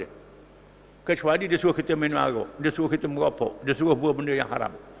 tak boleh. Kecuali dia suruh kita minum arak, dia suruh kita merokok, dia suruh buat benda yang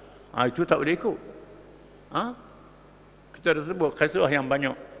haram. Itu tak boleh ikut. Kita dah sebut kisah yang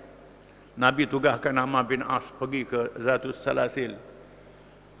banyak. Nabi tugaskan Ammar bin As pergi ke Zatus Salasil.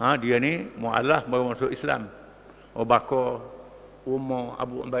 Dia ni mu'alaf baru masuk Islam. Abu Bakar, Umar,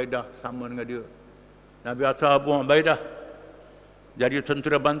 Abu Ubaidah sama dengan dia. Nabi atas Abu Ubaidah jadi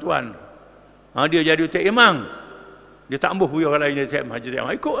tentera bantuan. Dia jadi utek imam. Dia tak ambuh orang lain jadi Haji Abdul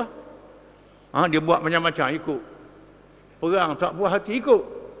Hadi. Ikutlah. Dia buat macam-macam, ikut. Perang tak puas hati, ikut.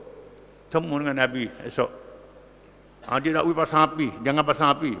 Temu dengan Nabi esok. Dia nak pergi pasang api, jangan pasang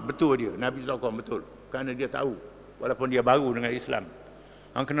api. Betul dia, Nabi SAW betul. Kerana dia tahu, walaupun dia baru dengan Islam.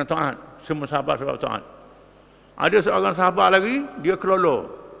 Kena taat, semua sahabat sebab taat. Ada seorang sahabat lagi, dia kelolo.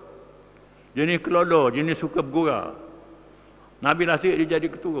 Jenis kelolo, jenis suka bergurau. Nabi nasib dia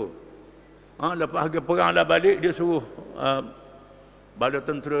jadi ketua. Lepas harga perang dah balik, dia suruh bala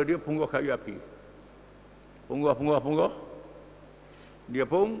tentera dia punggah kayu api. Punggah. Dia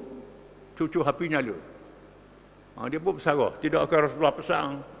pun cucu api nyala. Dia pun bersarah. Tidak akan Rasulullah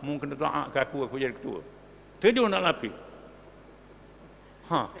pesan, mungkin kena taat ke aku jadi ketua. Terjun dalam api.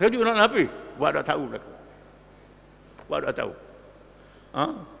 Terjun dalam api. Buat tak tahu belakang. Buat tak tahu.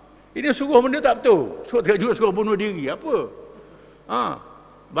 Ini suruh benda tak betul. Suruh bunuh diri. Apa?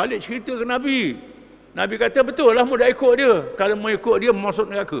 Balik cerita ke Nabi. Nabi kata betul lah, mu dah ikut dia. Kalau mu ikut dia, masuk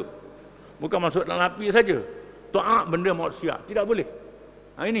neraka. Bukan masuk dalam api saja. Taat benda maksiat. Tidak boleh.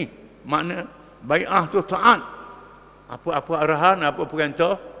 Ini makna bai'ah tu taat. Apa-apa arahan, apa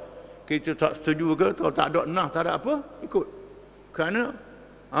perintah, kita tak setuju ke, kalau tak ada nah, tak ada apa, ikut. Kerana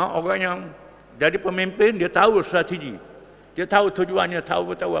orang yang jadi pemimpin, dia tahu strategi. Dia tahu tujuannya,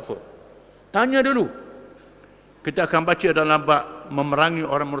 tahu apa. Tanya dulu. Kita akan baca dalam bab memerangi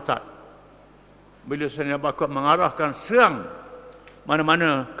orang murtad. Bila Sayyidina Abu Bakar mengarahkan serang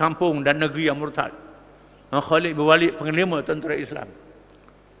mana-mana kampung dan negeri yang murtad. Khalid bin Walid, panglima tentera Islam,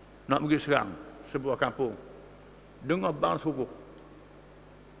 nak pergi serang sebuah kampung. Dengar bang subuh.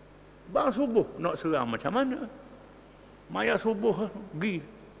 Bang subuh nak serang macam mana? Maya subuh pergi.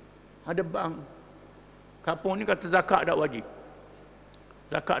 Ada bang. Kampung ni kata zakat tak wajib.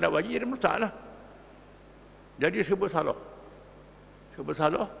 Zakat tak wajib, jadi murtad lah. Jadi serba salah. Serba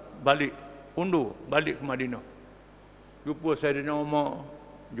salah, balik. Undur, balik ke Madinah. Jumpa Sayyidina Umar,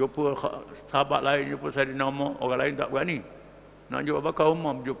 jumpa sahabat lain, jumpa Sayyidina Umar. Orang lain tak berani. Nak jumpa Bakar,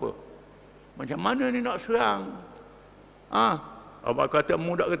 Umar berjumpa. Macam mana ni nak serang? Abu Bakar kata,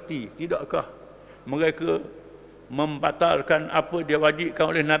 mu tak reti. Tidakkah mereka membatalkan apa dia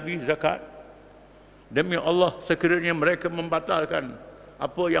wajibkan oleh Nabi, zakat? Demi Allah, sekiranya mereka membatalkan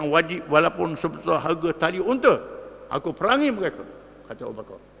apa yang wajib walaupun sebesar harga tali unta, aku perangi mereka, kata Abu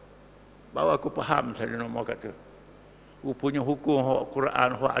Bakar. Baru aku faham, Sayyidina Umar kata, rupanya hukum Quran,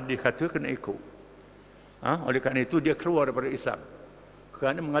 hadis kata kena ikut. Oleh kerana itu dia keluar daripada Islam.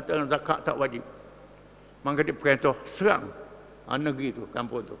 Kerana mengatakan zakat tak wajib. Maka dia perintah serang negeri itu,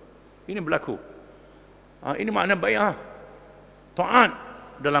 kampung itu. Ini berlaku. Ini makna bai'ah. Taat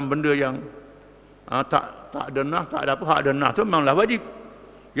dalam benda yang tak ada nas, tak ada apa. Hak ada nas tu memanglah wajib.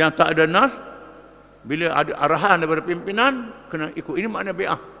 Yang tak ada nas, bila ada arahan daripada pimpinan, kena ikut. Ini makna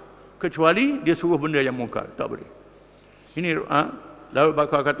bai'ah. Kecuali dia suruh benda yang mungkar, tak boleh. Ini lalu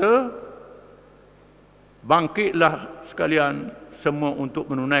Bakar kata, bangkitlah sekalian semua untuk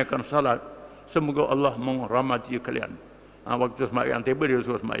menunaikan salat. Semoga Allah merahmati kalian. Waktu sembahyang tiba, dia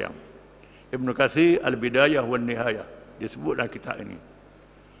suruh sembahyang. Ibnu Katsir Al-Bidayah wan Nihayah disebut dalam kitab ini.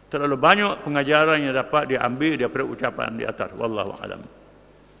 Terlalu banyak pengajaran yang dapat diambil daripada ucapan di atas. Wallahu a'lam.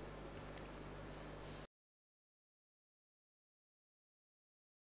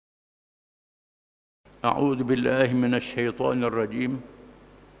 A'udzu billahi minasy syaithanir rajim.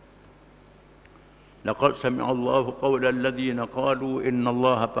 Laqad sami'a Allahu qawla alladhina qalu inna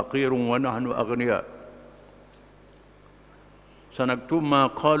Allaha faqirun wa nahnu aghniya. Sanaktum ma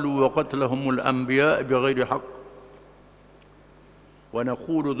qalu wa qatlahumul anbiya' bighairi haqq. Wa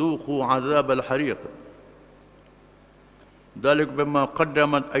naqulu dhuqu 'adzabal hariq. Dzalik bima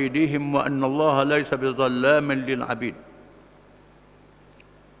qaddamat aydihim wa anna Allaha laysa bizallamin lil 'abid.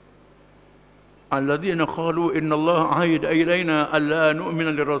 الذين قالوا إن الله عهد إلينا ألا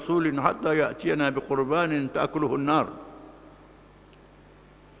نؤمن لرسول حتى يأتينا بقربان تأكله النار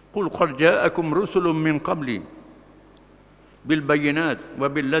قل قد جاءكم رسل من قبلي بالبينات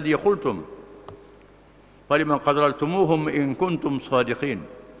وبالذي قلتم فلما قتلتموهم إن كنتم صادقين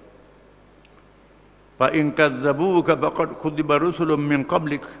فإن كذبوك فقد كذب رسل من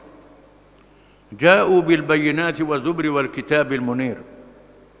قبلك جاءوا بالبينات والزبر والكتاب المنير.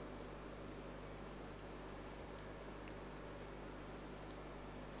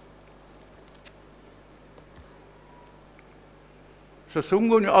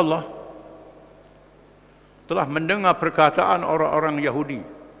 Sesungguhnya Allah telah mendengar perkataan orang-orang Yahudi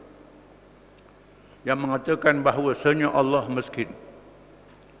yang mengatakan bahawasanya Allah miskin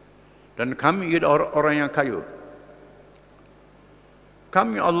dan kami adalah orang yang kaya.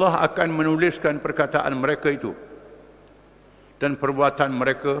 Kami Allah akan menuliskan perkataan mereka itu dan perbuatan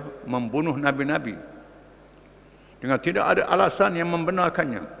mereka membunuh nabi-nabi dengan tidak ada alasan yang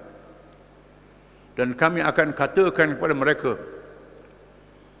membenarkannya. Dan kami akan katakan kepada mereka,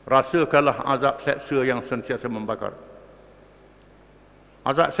 rasakanlah azab seksa yang sentiasa membakar.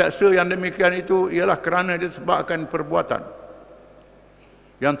 Azab seksa yang demikian itu ialah kerana disebabkan perbuatan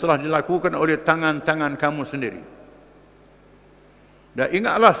yang telah dilakukan oleh tangan-tangan kamu sendiri. Dan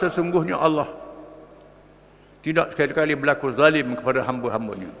ingatlah sesungguhnya Allah tidak sekali-kali berlaku zalim kepada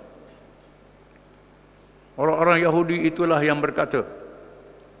hamba-hambanya. Orang-orang Yahudi itulah yang berkata,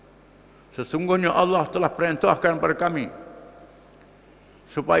 sesungguhnya Allah telah perintahkan kepada kami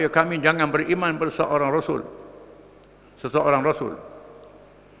supaya kami jangan beriman pada seseorang rasul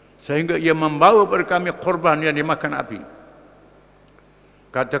sehingga ia membawa kepada kami korban yang dimakan api.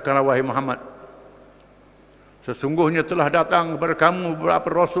 Katakanlah wahai Muhammad, sesungguhnya telah datang kepada kamu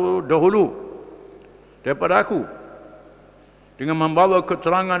beberapa rasul dahulu daripada aku dengan membawa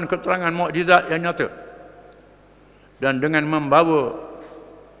keterangan-keterangan mukjizat yang nyata dan dengan membawa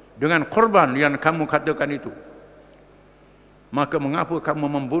dengan korban yang kamu katakan itu, maka mengapa kamu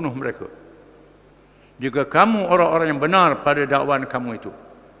membunuh mereka? Jika kamu orang-orang yang benar pada dakwaan kamu itu.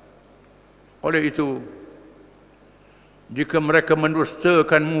 Oleh itu, jika mereka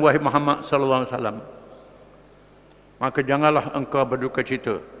mendustakanmu wahai Muhammad sallallahu alaihi wasallam, maka janganlah engkau berduka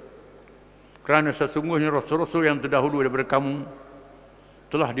cita, kerana sesungguhnya rasul-rasul yang terdahulu daripada kamu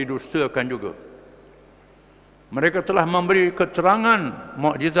telah didustakan juga. Mereka telah memberi keterangan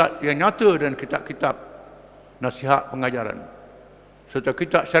mukjizat yang nyata dan kitab-kitab nasihat pengajaran serta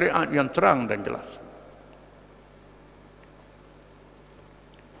kitab syariat yang terang dan jelas.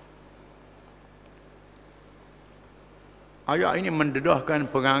 Ayat ini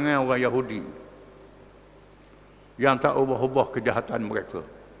mendedahkan perangai orang Yahudi yang tak ubah-ubah kejahatan mereka,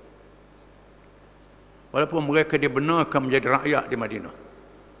 walaupun mereka dibenarkan menjadi rakyat di Madinah.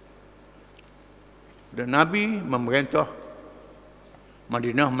 Dan Nabi memerintah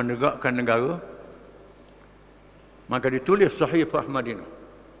Madinah menegakkan negara, maka ditulis Sahifah Madinah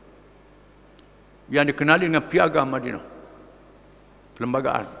yang dikenali dengan Piagam Madinah,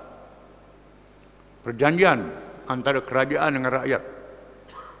 perlembagaan, perjanjian antara kerajaan dengan rakyat,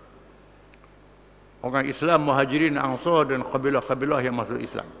 orang Islam, Muhajirin, Ansar dan kabilah-kabilah yang masuk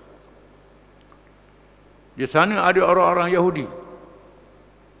Islam. Di sana ada orang-orang Yahudi,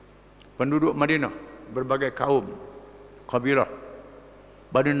 penduduk Madinah, berbagai kaum, kabilah,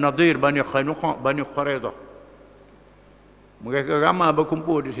 Bani Nadir, Bani Qainuqa, Bani Quraidah. Mereka ramai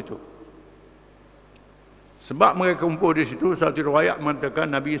berkumpul di situ. Sebab mereka kumpul di situ, satu riwayat mengatakan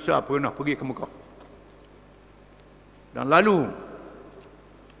Nabi Isa pernah pergi ke Mekah. Dan lalu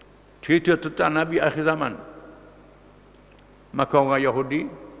cerita tentang Nabi akhir zaman. Maka orang Yahudi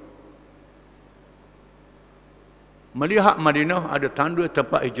melihat Madinah ada tanda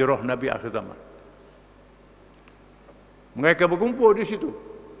tempat hijrah Nabi akhir zaman. Mereka berkumpul di situ,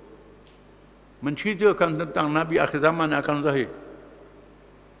 menceritakan tentang Nabi akhir zaman akan zahir.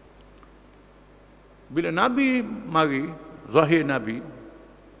 Bila Nabi mari, zahir Nabi,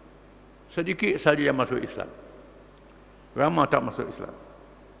 sedikit saja yang masuk Islam. Ramai tak masuk Islam.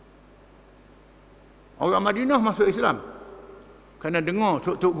 Orang Madinah masuk Islam kerana dengar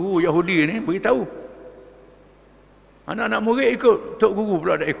tok-tok guru Yahudi ni beritahu. Anak-anak murid ikut, tok guru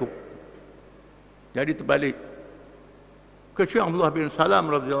pula tak ikut. Jadi terbalik. Kecuali Abdullah bin Salam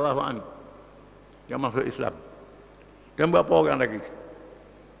radhiyallahu anhu yang masuk Islam. Dan berapa orang lagi?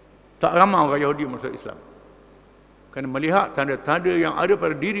 Tak ramai orang Yahudi masuk Islam. Kerana melihat tanda-tanda yang ada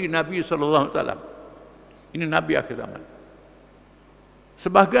pada diri Nabi sallallahu alaihi wasallam. Ini Nabi akhir zaman.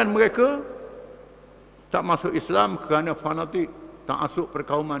 Sebahagian mereka tak masuk Islam kerana fanatik, ta'assub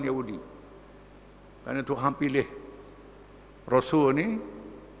perkauman Yahudi. Kerana Tuhan pilih Rasul ni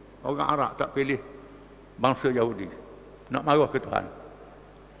orang Arab, tak pilih bangsa Yahudi. Nak marah ke Tuhan.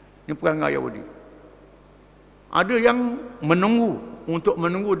 Ini perangai Yahudi. Ada yang menunggu, untuk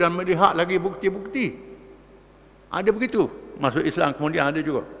menunggu dan melihat lagi bukti-bukti. Ada begitu masuk Islam, kemudian ada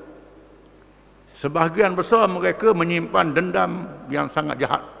juga. Sebahagian besar mereka menyimpan dendam yang sangat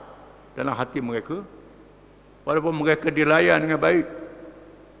jahat dalam hati mereka, walaupun mereka dilayan dengan baik,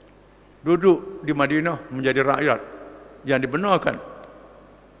 duduk di Madinah menjadi rakyat yang dibenarkan.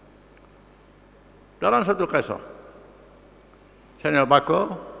 Dalam satu kisah, Sayyidina Abu Bakar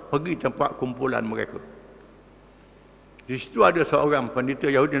pergi tempat kumpulan mereka. Di situ ada seorang pendeta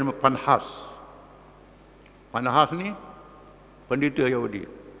Yahudi nama Panhas. Panhas ni pendeta Yahudi.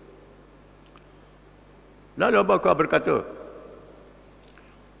 Lalu Abu Bakar berkata,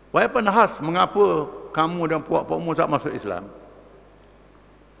 "Wahai Panhas, mengapa kamu dan puak-puakmu tak masuk Islam?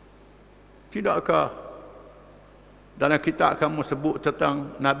 Tidakkah dalam kitab kamu sebut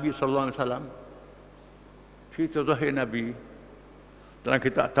tentang Nabi sallallahu alaihi wasallam? Cerita zahir Nabi dalam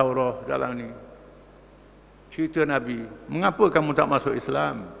kitab Taurat, dalam ni cerita Nabi. Mengapa kamu tak masuk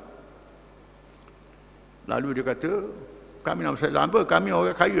Islam?" Lalu dia kata, "Kami nak masuk Islam apa? Kami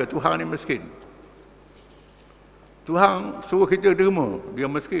orang kaya, Tuhan ni miskin. Tuhan suruh kita derma, dia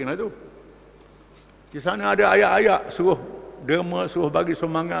miskin lah tu. Di sana ada ayat-ayat suruh derma, suruh bagi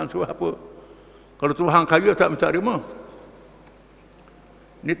sumbangan, suruh apa. Kalau Tuhan kaya tak minta derma.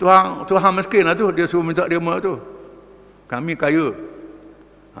 Ni Tuhan miskin lah tu, dia suruh minta derma tu. Kami kaya."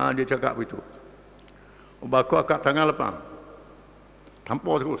 Dia cakap begitu. Abu Bakar kat tangan lapang.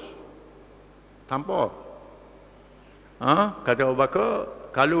 Tampar terus. Tampar. Kata Abu Bakar,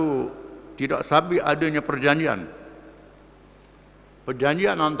 kalau tidak sabit adanya perjanjian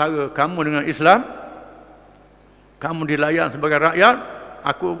antara kamu dengan Islam, kamu dilayan sebagai rakyat,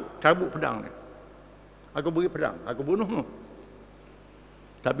 aku cabut pedang ni. Aku beri pedang, aku bunuhmu.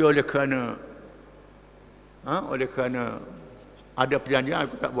 Tapi oleh kerana Ada perjanjian,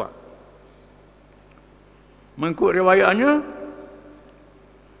 aku tak buat. Mengikut riwayatnya,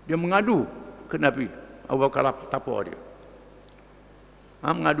 dia mengadu ke Nabi. Abu Bakar tapa dia.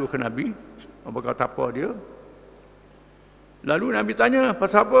 Mengadu ke Nabi, Abu Bakar tapa dia. Lalu Nabi tanya,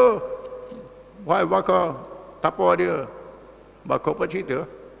 pasal apa? Wahai Abu Bakar, tapa dia. Bakar apa cerita?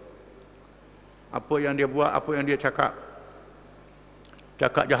 Apa yang dia buat, apa yang dia cakap.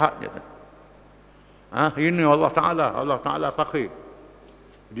 Cakap jahat dia. Ini Allah Ta'ala fakir.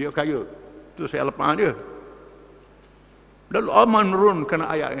 Dia kaya. Itu saya lepas dia. Lalu Allah menurunkan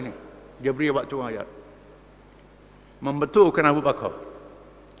ayat ini. Dia beri waktu ayat. Membetulkan Abu Bakar.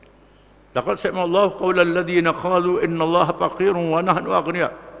 Laqad sami'a Allahu qawla alladhina qalu inna Allaha faqirun wa nahnu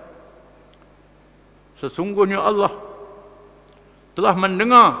aghniya. Sesungguhnya Allah telah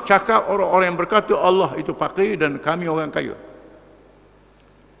mendengar cakap orang-orang yang berkata Allah itu fakir dan kami orang kaya.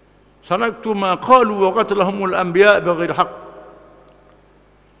 Sanaktu ma qalu wa qatlahumul anbiya bighairi haqq.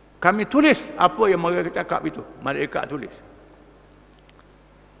 Kami tulis apa yang mereka cakap itu. Malaikat tulis.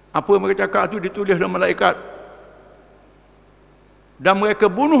 Apa yang mereka cakap itu ditulis oleh malaikat. Dan mereka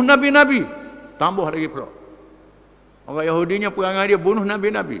bunuh nabi-nabi. Tambah lagi pula. Orang Yahudinya perangai dia bunuh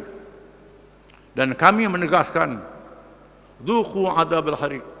nabi-nabi. Dan kami menegaskan, Dhuqu adabal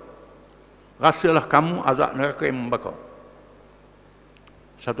hariq. Rasalah kamu azab neraka yang membakar.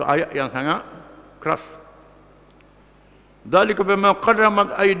 Satu ayat yang sangat keras. Dzalika bima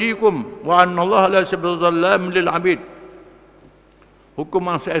qaddamat aydikum wa anna Allah la yuzallam lil 'abid.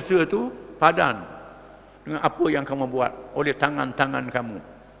 Hukuman selesa itu padan dengan apa yang kamu buat oleh tangan-tangan kamu.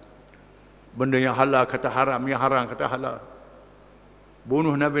 Benda yang halal kata haram, yang haram kata halal.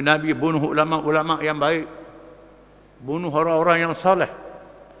 Bunuh nabi-nabi, bunuh ulama-ulama yang baik. Bunuh orang-orang yang saleh,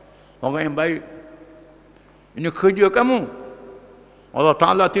 orang yang baik. Ini kerja kamu. Allah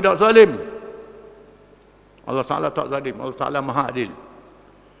Ta'ala tidak zalim. Allah Ta'ala tak zalim. Allah Ta'ala maha adil.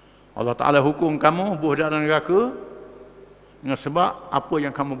 Allah Ta'ala hukum kamu buh dalam neraka dengan sebab apa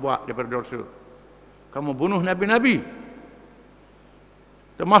yang kamu buat daripada dosa. Kamu bunuh nabi-nabi.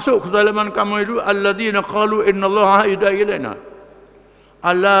 Termasuk kezaliman kamu itu alladzina qalu innallaha hida ilaina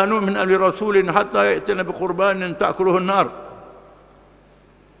alla nu'min li rasulin hatta ya'tina bi qurbanin ta'kuluhu an-nar.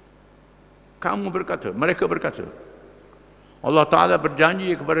 Kamu berkata, mereka berkata, Allah Ta'ala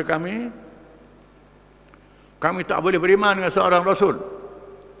berjanji kepada kami tak boleh beriman dengan seorang rasul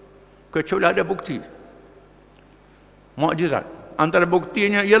kecuali ada bukti mukjizat. Antara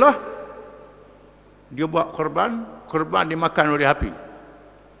buktinya ialah dia buat korban dimakan oleh api.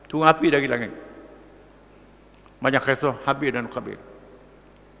 Tunggu api dari langit. Banyak kisah Habil dan Qabil.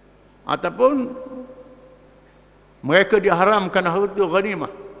 Ataupun mereka diharamkan harta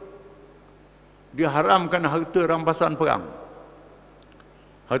ghanimah. Diharamkan harta rampasan perang.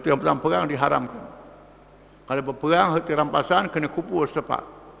 Harta rampasan perang diharamkan. Kalau berperang, harta rampasan kena kumpul setepat.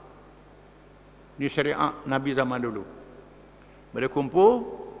 Ini syariat Nabi zaman dulu. Bila kumpul,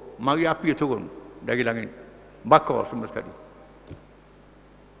 mari api turun dari langit. Bakar semua sekali.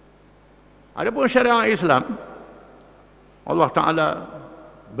 Adapun syariat Islam, Allah Ta'ala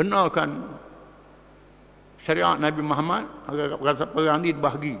benarkan syariat Nabi Muhammad agar perang ini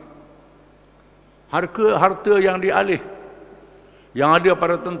dibahagi. Harta yang dialih, yang ada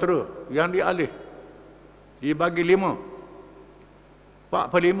pada tentera, yang dialih, dibagi 5.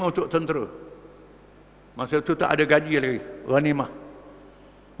 4/5 untuk tentera. Masa itu tak ada gaji lagi, ghanimah.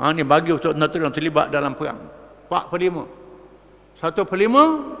 Ini bagi untuk tentera yang terlibat dalam perang. 4/5.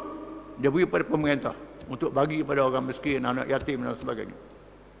 1/5 dia beri pada pemerintah untuk bagi pada orang miskin, anak yatim dan sebagainya.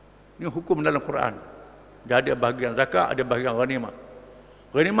 Ini hukum dalam Quran. Dia ada bahagian zakat, ada bahagian ghanimah.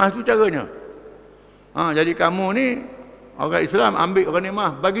 Ghanimah itu caranya. Jadi kamu ni orang Islam ambil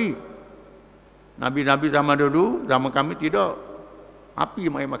ghanimah bagi. Nabi-nabi zaman dulu, zaman kami tidak.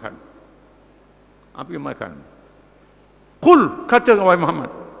 Api mai makan. Api makan. Qul, kata wahai Muhammad,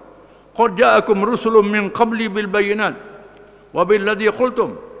 qad ja'akum rusulun min qabli bil bayyinat wa bil ladzi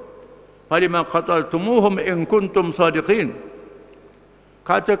qultum falima qataltumuhum in kuntum sadiqin.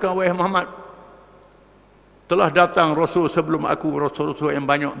 Katakan wahai Muhammad, telah datang rasul sebelum aku, rasul-rasul yang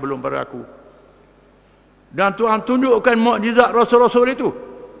banyak belum pada aku. Dan Tuhan tunjukkan mukjizat rasul-rasul itu.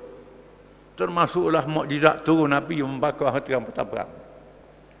 Termasuklah mukjizat turun api yang membakar hati yang perang.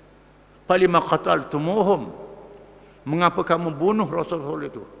 Falima qataltumuhum, mengapa kamu bunuh rasul-rasul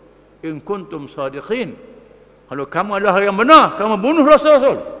itu? In kuntum sadiqin, kalau kamu adalah yang benar, kamu bunuh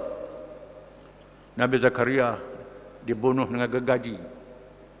rasul-rasul. Nabi Zakaria dibunuh dengan gergaji.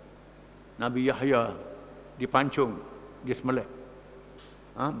 Nabi Yahya dipancung, disembelih.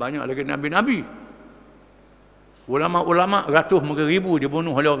 Banyak lagi nabi-nabi. Ulama-ulama ratus ribu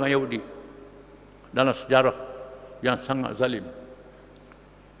dibunuh oleh orang Yahudi dalam sejarah yang sangat zalim.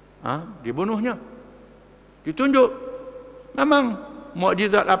 Dibunuhnya. Ditunjuk. Memang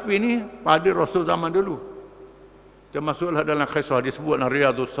mukjizat api ni pada Rasul zaman dulu. Termasuklah dalam kisah disebut dalam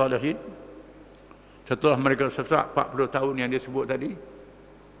Riyadhus Salihin. Setelah mereka sesak 40 tahun yang disebut tadi.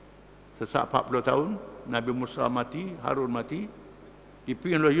 Sesak 40 tahun, Nabi Musa mati, Harun mati,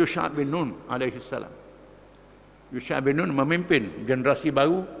 dipimpin oleh Yusha' bin Nun alaihi salam. Yusha' bin Nun memimpin generasi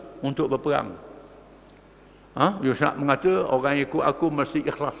baru untuk berperang. Yusha' mengata orang yang ikut aku mesti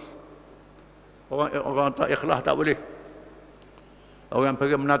ikhlas. Orang tak ikhlas tak boleh. Orang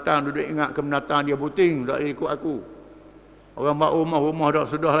pergi menatang duduk ingat ke menatang dia buting, tak boleh ikut aku. Orang buat rumah dah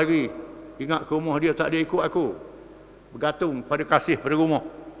sudah lagi, ingat ke rumah dia tak boleh ikut aku. Bergantung pada kasih pada rumah.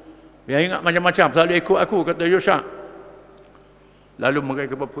 Yang ingat macam-macam, tak boleh ikut aku, kata Yusha'. Lalu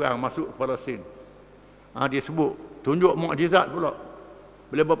mereka berperang masuk ke Palestin. Dia sebut, tunjuk mukjizat pula.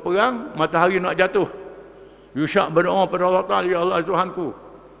 Bila berperang, matahari nak jatuh. Yusha' berdoa pada Allah Ta'ala, ya Allah Tuhanku,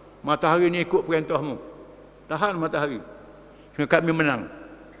 matahari ni ikut perintahmu. Tahan matahari. Sehingga kami menang.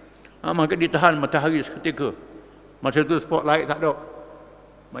 Maka ditahan matahari seketika. Masa itu spotlight tak ada.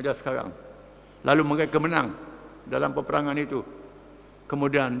 Macam sekarang. Lalu mereka menang dalam peperangan itu.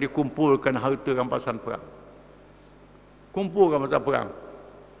 Kemudian dikumpulkan harta rampasan perang. Kumpul rampasan perang.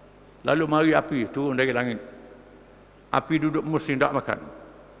 Lalu mari api turun dari langit. Api duduk musim tak makan.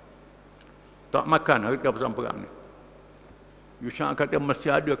 Tak makan harta rampasan perang ni. Yusha' kata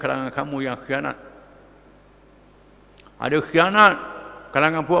mesti ada kalangan kamu yang khianat. Ada khianat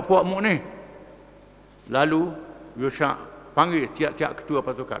kalangan puak-puakmu ni. Lalu Yusha' panggil tiap-tiap ketua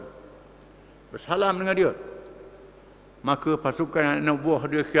pasukan. Bersalam dengan dia. Maka pasukan anak buah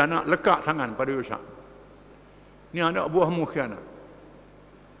dia khianat lekat tangan pada Yusha'. Ni anak buahmu khianat.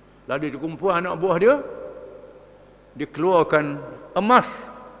 Lalu dikumpul anak buah dia. Dikeluarkan emas.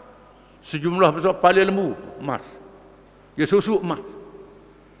 Sejumlah besar kepala lembu emas. Dia susuk emas.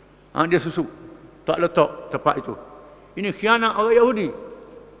 Dia susuk. Tak letak tempat itu. Ini khianat orang Yahudi.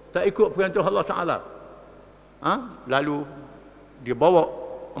 Tak ikut perintah Allah Ta'ala. Lalu dia bawa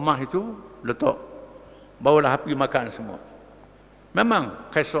emas itu, letak. Bawalah api makan semua.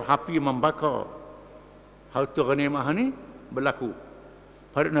 Memang kisah api membakar harta ghanimah ni berlaku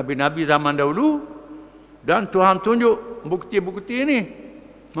pada Nabi-Nabi zaman dahulu. Dan Tuhan tunjuk bukti-bukti ini.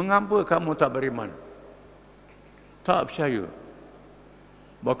 Mengapa kamu tak beriman? Tak percaya.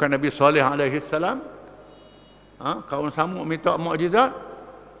 Bahkan Nabi Saleh alaihi salam, kaum Samud minta mukjizat.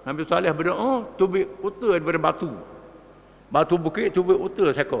 Nabi Saleh berdoa, tubik unta daripada batu. Batu bukit tubik unta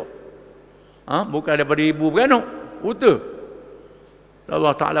seekor. Bukan daripada ibu beranak, unta.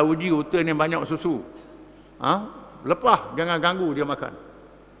 Allah Ta'ala uji unta ni banyak susu. Lepas, jangan ganggu dia makan.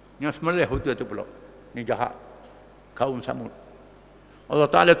 Yang semelih unta tu pula. Ni jahat. Kaum Samud. Allah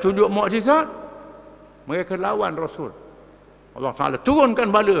Ta'ala tunjuk mukjizat. Mereka lawan Rasul. Allah Ta'ala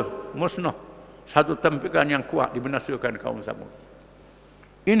turunkan bala musnah. Satu tempikan yang kuat dibinasakan kaum Samud.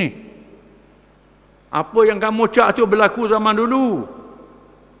 Ini apa yang kamu cak tu berlaku zaman dulu.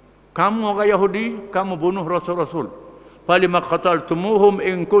 Kamu orang Yahudi, kamu bunuh Rasul-Rasul. Falima qataltumuhum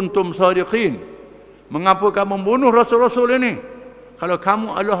in kuntum sadiqin. Mengapa kamu bunuh Rasul-Rasul ini? Kalau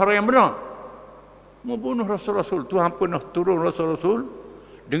kamu adalah orang yang benar. Membunuh Rasul-Rasul. Tuhan pernah turun Rasul-Rasul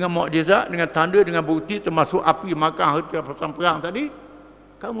dengan mukjizat, dengan tanda, dengan bukti, termasuk api makan harta rampasan perang tadi.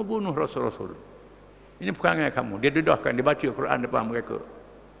 Kamu bunuh Rasul-Rasul. Ini perangai kamu. Dia dedahkan, dia baca Quran depan mereka.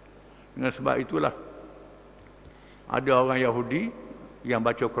 Dengan sebab itulah ada orang Yahudi yang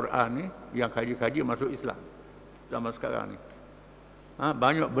baca Quran ni, yang kaji-kaji masuk Islam zaman sekarang ni.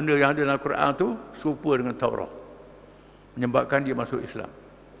 Banyak benda yang ada dalam Quran tu serupa dengan Taurat, menyebabkan dia masuk Islam.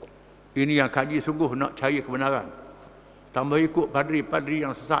 Ini yang kaji sungguh nak cari kebenaran. Tambah ikut padri-padri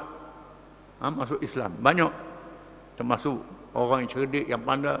yang sesat, masuk Islam. Banyak, termasuk orang yang cerdik, yang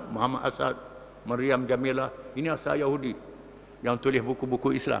pandai, Muhammad Asad, Maryam Jamilah. Ini asal Yahudi yang tulis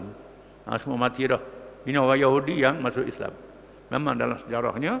buku-buku Islam. Semua mati dah. Ini orang Yahudi yang masuk Islam. Memang dalam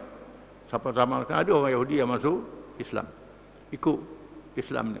sejarahnya sampai zaman sekarang ada orang Yahudi yang masuk Islam, ikut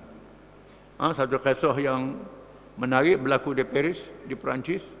Islam ni. Satu kisah yang menarik berlaku di Paris, di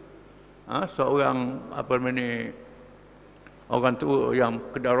Perancis. Seorang orang tua yang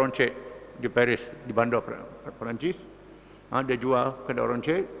kedai roncet di Paris, di bandar Perancis. Dia jual kedai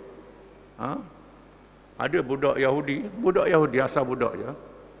roncet. Ada budak Yahudi asal budak je.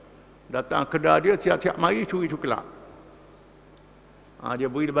 Datang kedai dia, tiap-tiap mari curi coklat. Dia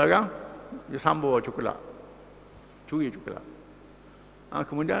beri barang, dia sambur coklat. Curi coklat.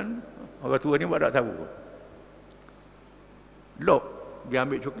 Kemudian orang tua ni buat tak tahu. Lock, dia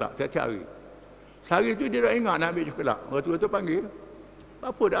ambil coklat tiap-tiap hari. Sehari tu dia dah ingat nak ambil coklat. Orang tua tu panggil,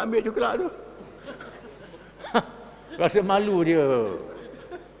 apa dah ambil coklat tu? Rasa malu dia.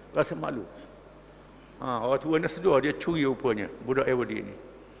 Rasa malu. Orang tua ni sedar dia curi rupanya budak Yahudi ni.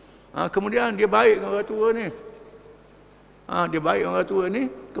 Kemudian dia baik dengan orang tua ni. Dia baik dengan orang tua ni,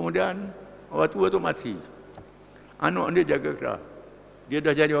 kemudian orang tua tu mati. Anak dia jaga kera. Dia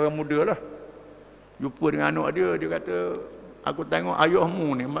dah jadi orang muda lah. Jumpa dengan anak dia, dia kata, aku tengok ayahmu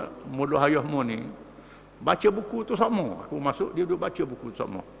ni, mulut ayahmu ni, baca buku tu sama. Aku masuk, dia duduk baca buku tu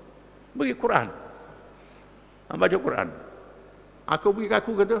sama. Beri Quran. Baca Quran. Aku beri ke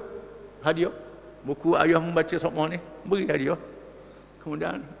aku, kata, hadiah. Buku ayahmu baca sama ni, beri hadiah.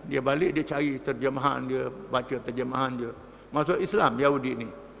 Kemudian dia balik, dia cari terjemahan dia, baca terjemahan dia. Masuk Islam Yahudi ni.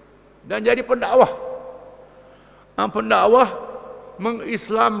 Dan jadi pendakwah. Pendakwah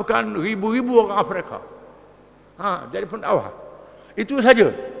mengislamkan ribu-ribu orang Afrika. Jadi pendakwah. Itu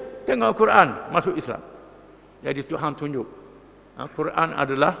saja. Tengok Quran, masuk Islam. Jadi Tuhan tunjuk. Quran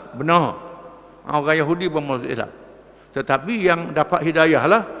adalah benar. Orang Yahudi pun masuk Islam. Tetapi yang dapat hidayah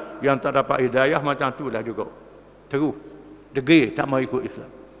lah, yang tak dapat hidayah macam tu lah juga. Terus. Degil, tak mau ikut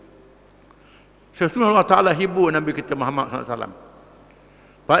Islam. Sesungguhnya Allah Ta'ala hibur Nabi kita Muhammad SAW.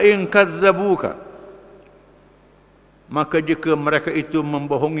 Fa'in kadzabuka, maka jika mereka itu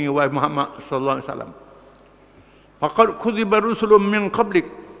membohongi wahai Muhammad SAW, faqad kudziba rusulun min qablik,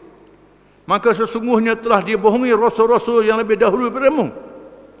 maka sesungguhnya telah dibohongi rasul-rasul yang lebih dahulu darimu.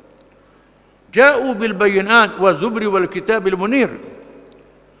 Ja'u bil bayinat wa zubri wal kitabil munir.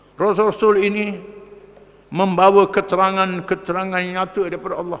 Rasul-rasul ini membawa keterangan nyata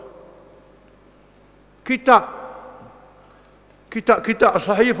daripada Allah. Kitab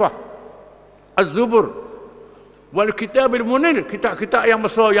sahifah Az-Zubur wal kitabil munir, kitab-kitab yang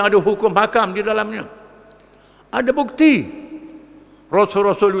besar yang ada hukum hakam di dalamnya. Ada bukti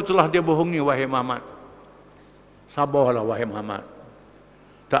rasul-rasul itu telah dia bohongi wahai Muhammad. Sabarlah wahai Muhammad.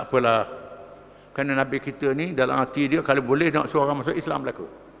 Tak apalah. Kerana Nabi kita ni dalam hati dia kalau boleh nak suruh orang masuk Islam berlaku.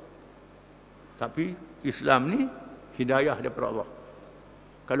 Tapi Islam ni hidayah daripada Allah.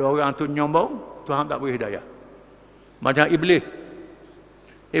 Kalau orang tu nyombong, Tuhan tak beri hidayah. Macam Iblis.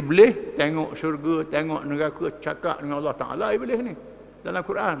 Iblis tengok syurga, tengok neraka, cakap dengan Allah Ta'ala. Iblis ni dalam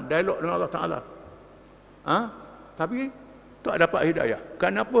Quran, dialog dengan Allah Ta'ala. Tapi tak dapat hidayah.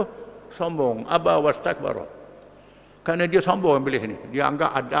 Kenapa? Sombong. Aba wastakbara. Kerana dia sombong Iblis ni. Dia anggap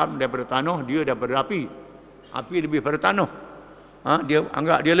Adam daripada tanah, dia daripada api. Api lebih daripada tanah. Dia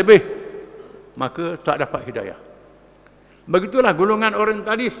anggap dia lebih. Maka tak dapat hidayah. Begitulah golongan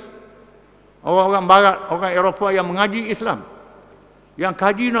orientalis. Orang-orang barat, orang Eropah yang mengaji Islam. Yang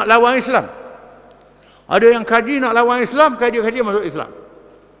kaji nak lawan Islam. Ada yang kaji nak lawan Islam, kaji masuk Islam.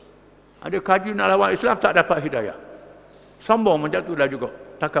 Ada kaji nak lawan Islam, tak dapat hidayah. Sombong macam itulah juga.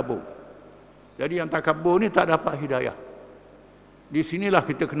 Takabur. Jadi yang takabur ni tak dapat hidayah. Di sinilah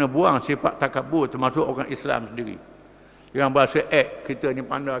kita kena buang sifat takabur termasuk orang Islam sendiri. Yang bahasa kita ni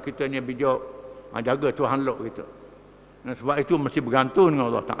pandai, kita ni bijak. Jaga Tuhan lok kita. Dan sebab itu mesti bergantung dengan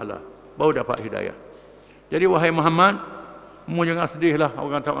Allah Ta'ala. Baru dapat hidayah. Jadi wahai Muhammad, mu jangan sedihlah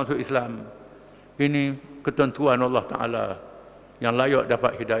orang tak masuk Islam. Ini ketentuan Allah Ta'ala yang layak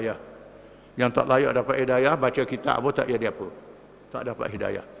dapat hidayah. Yang tak layak dapat hidayah, baca kitab pun tak jadi apa. Tak dapat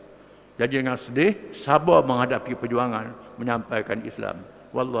hidayah. Jadi jangan sedih, sabar menghadapi perjuangan menyampaikan Islam.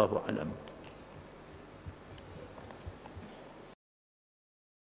 Wallahu a'lam.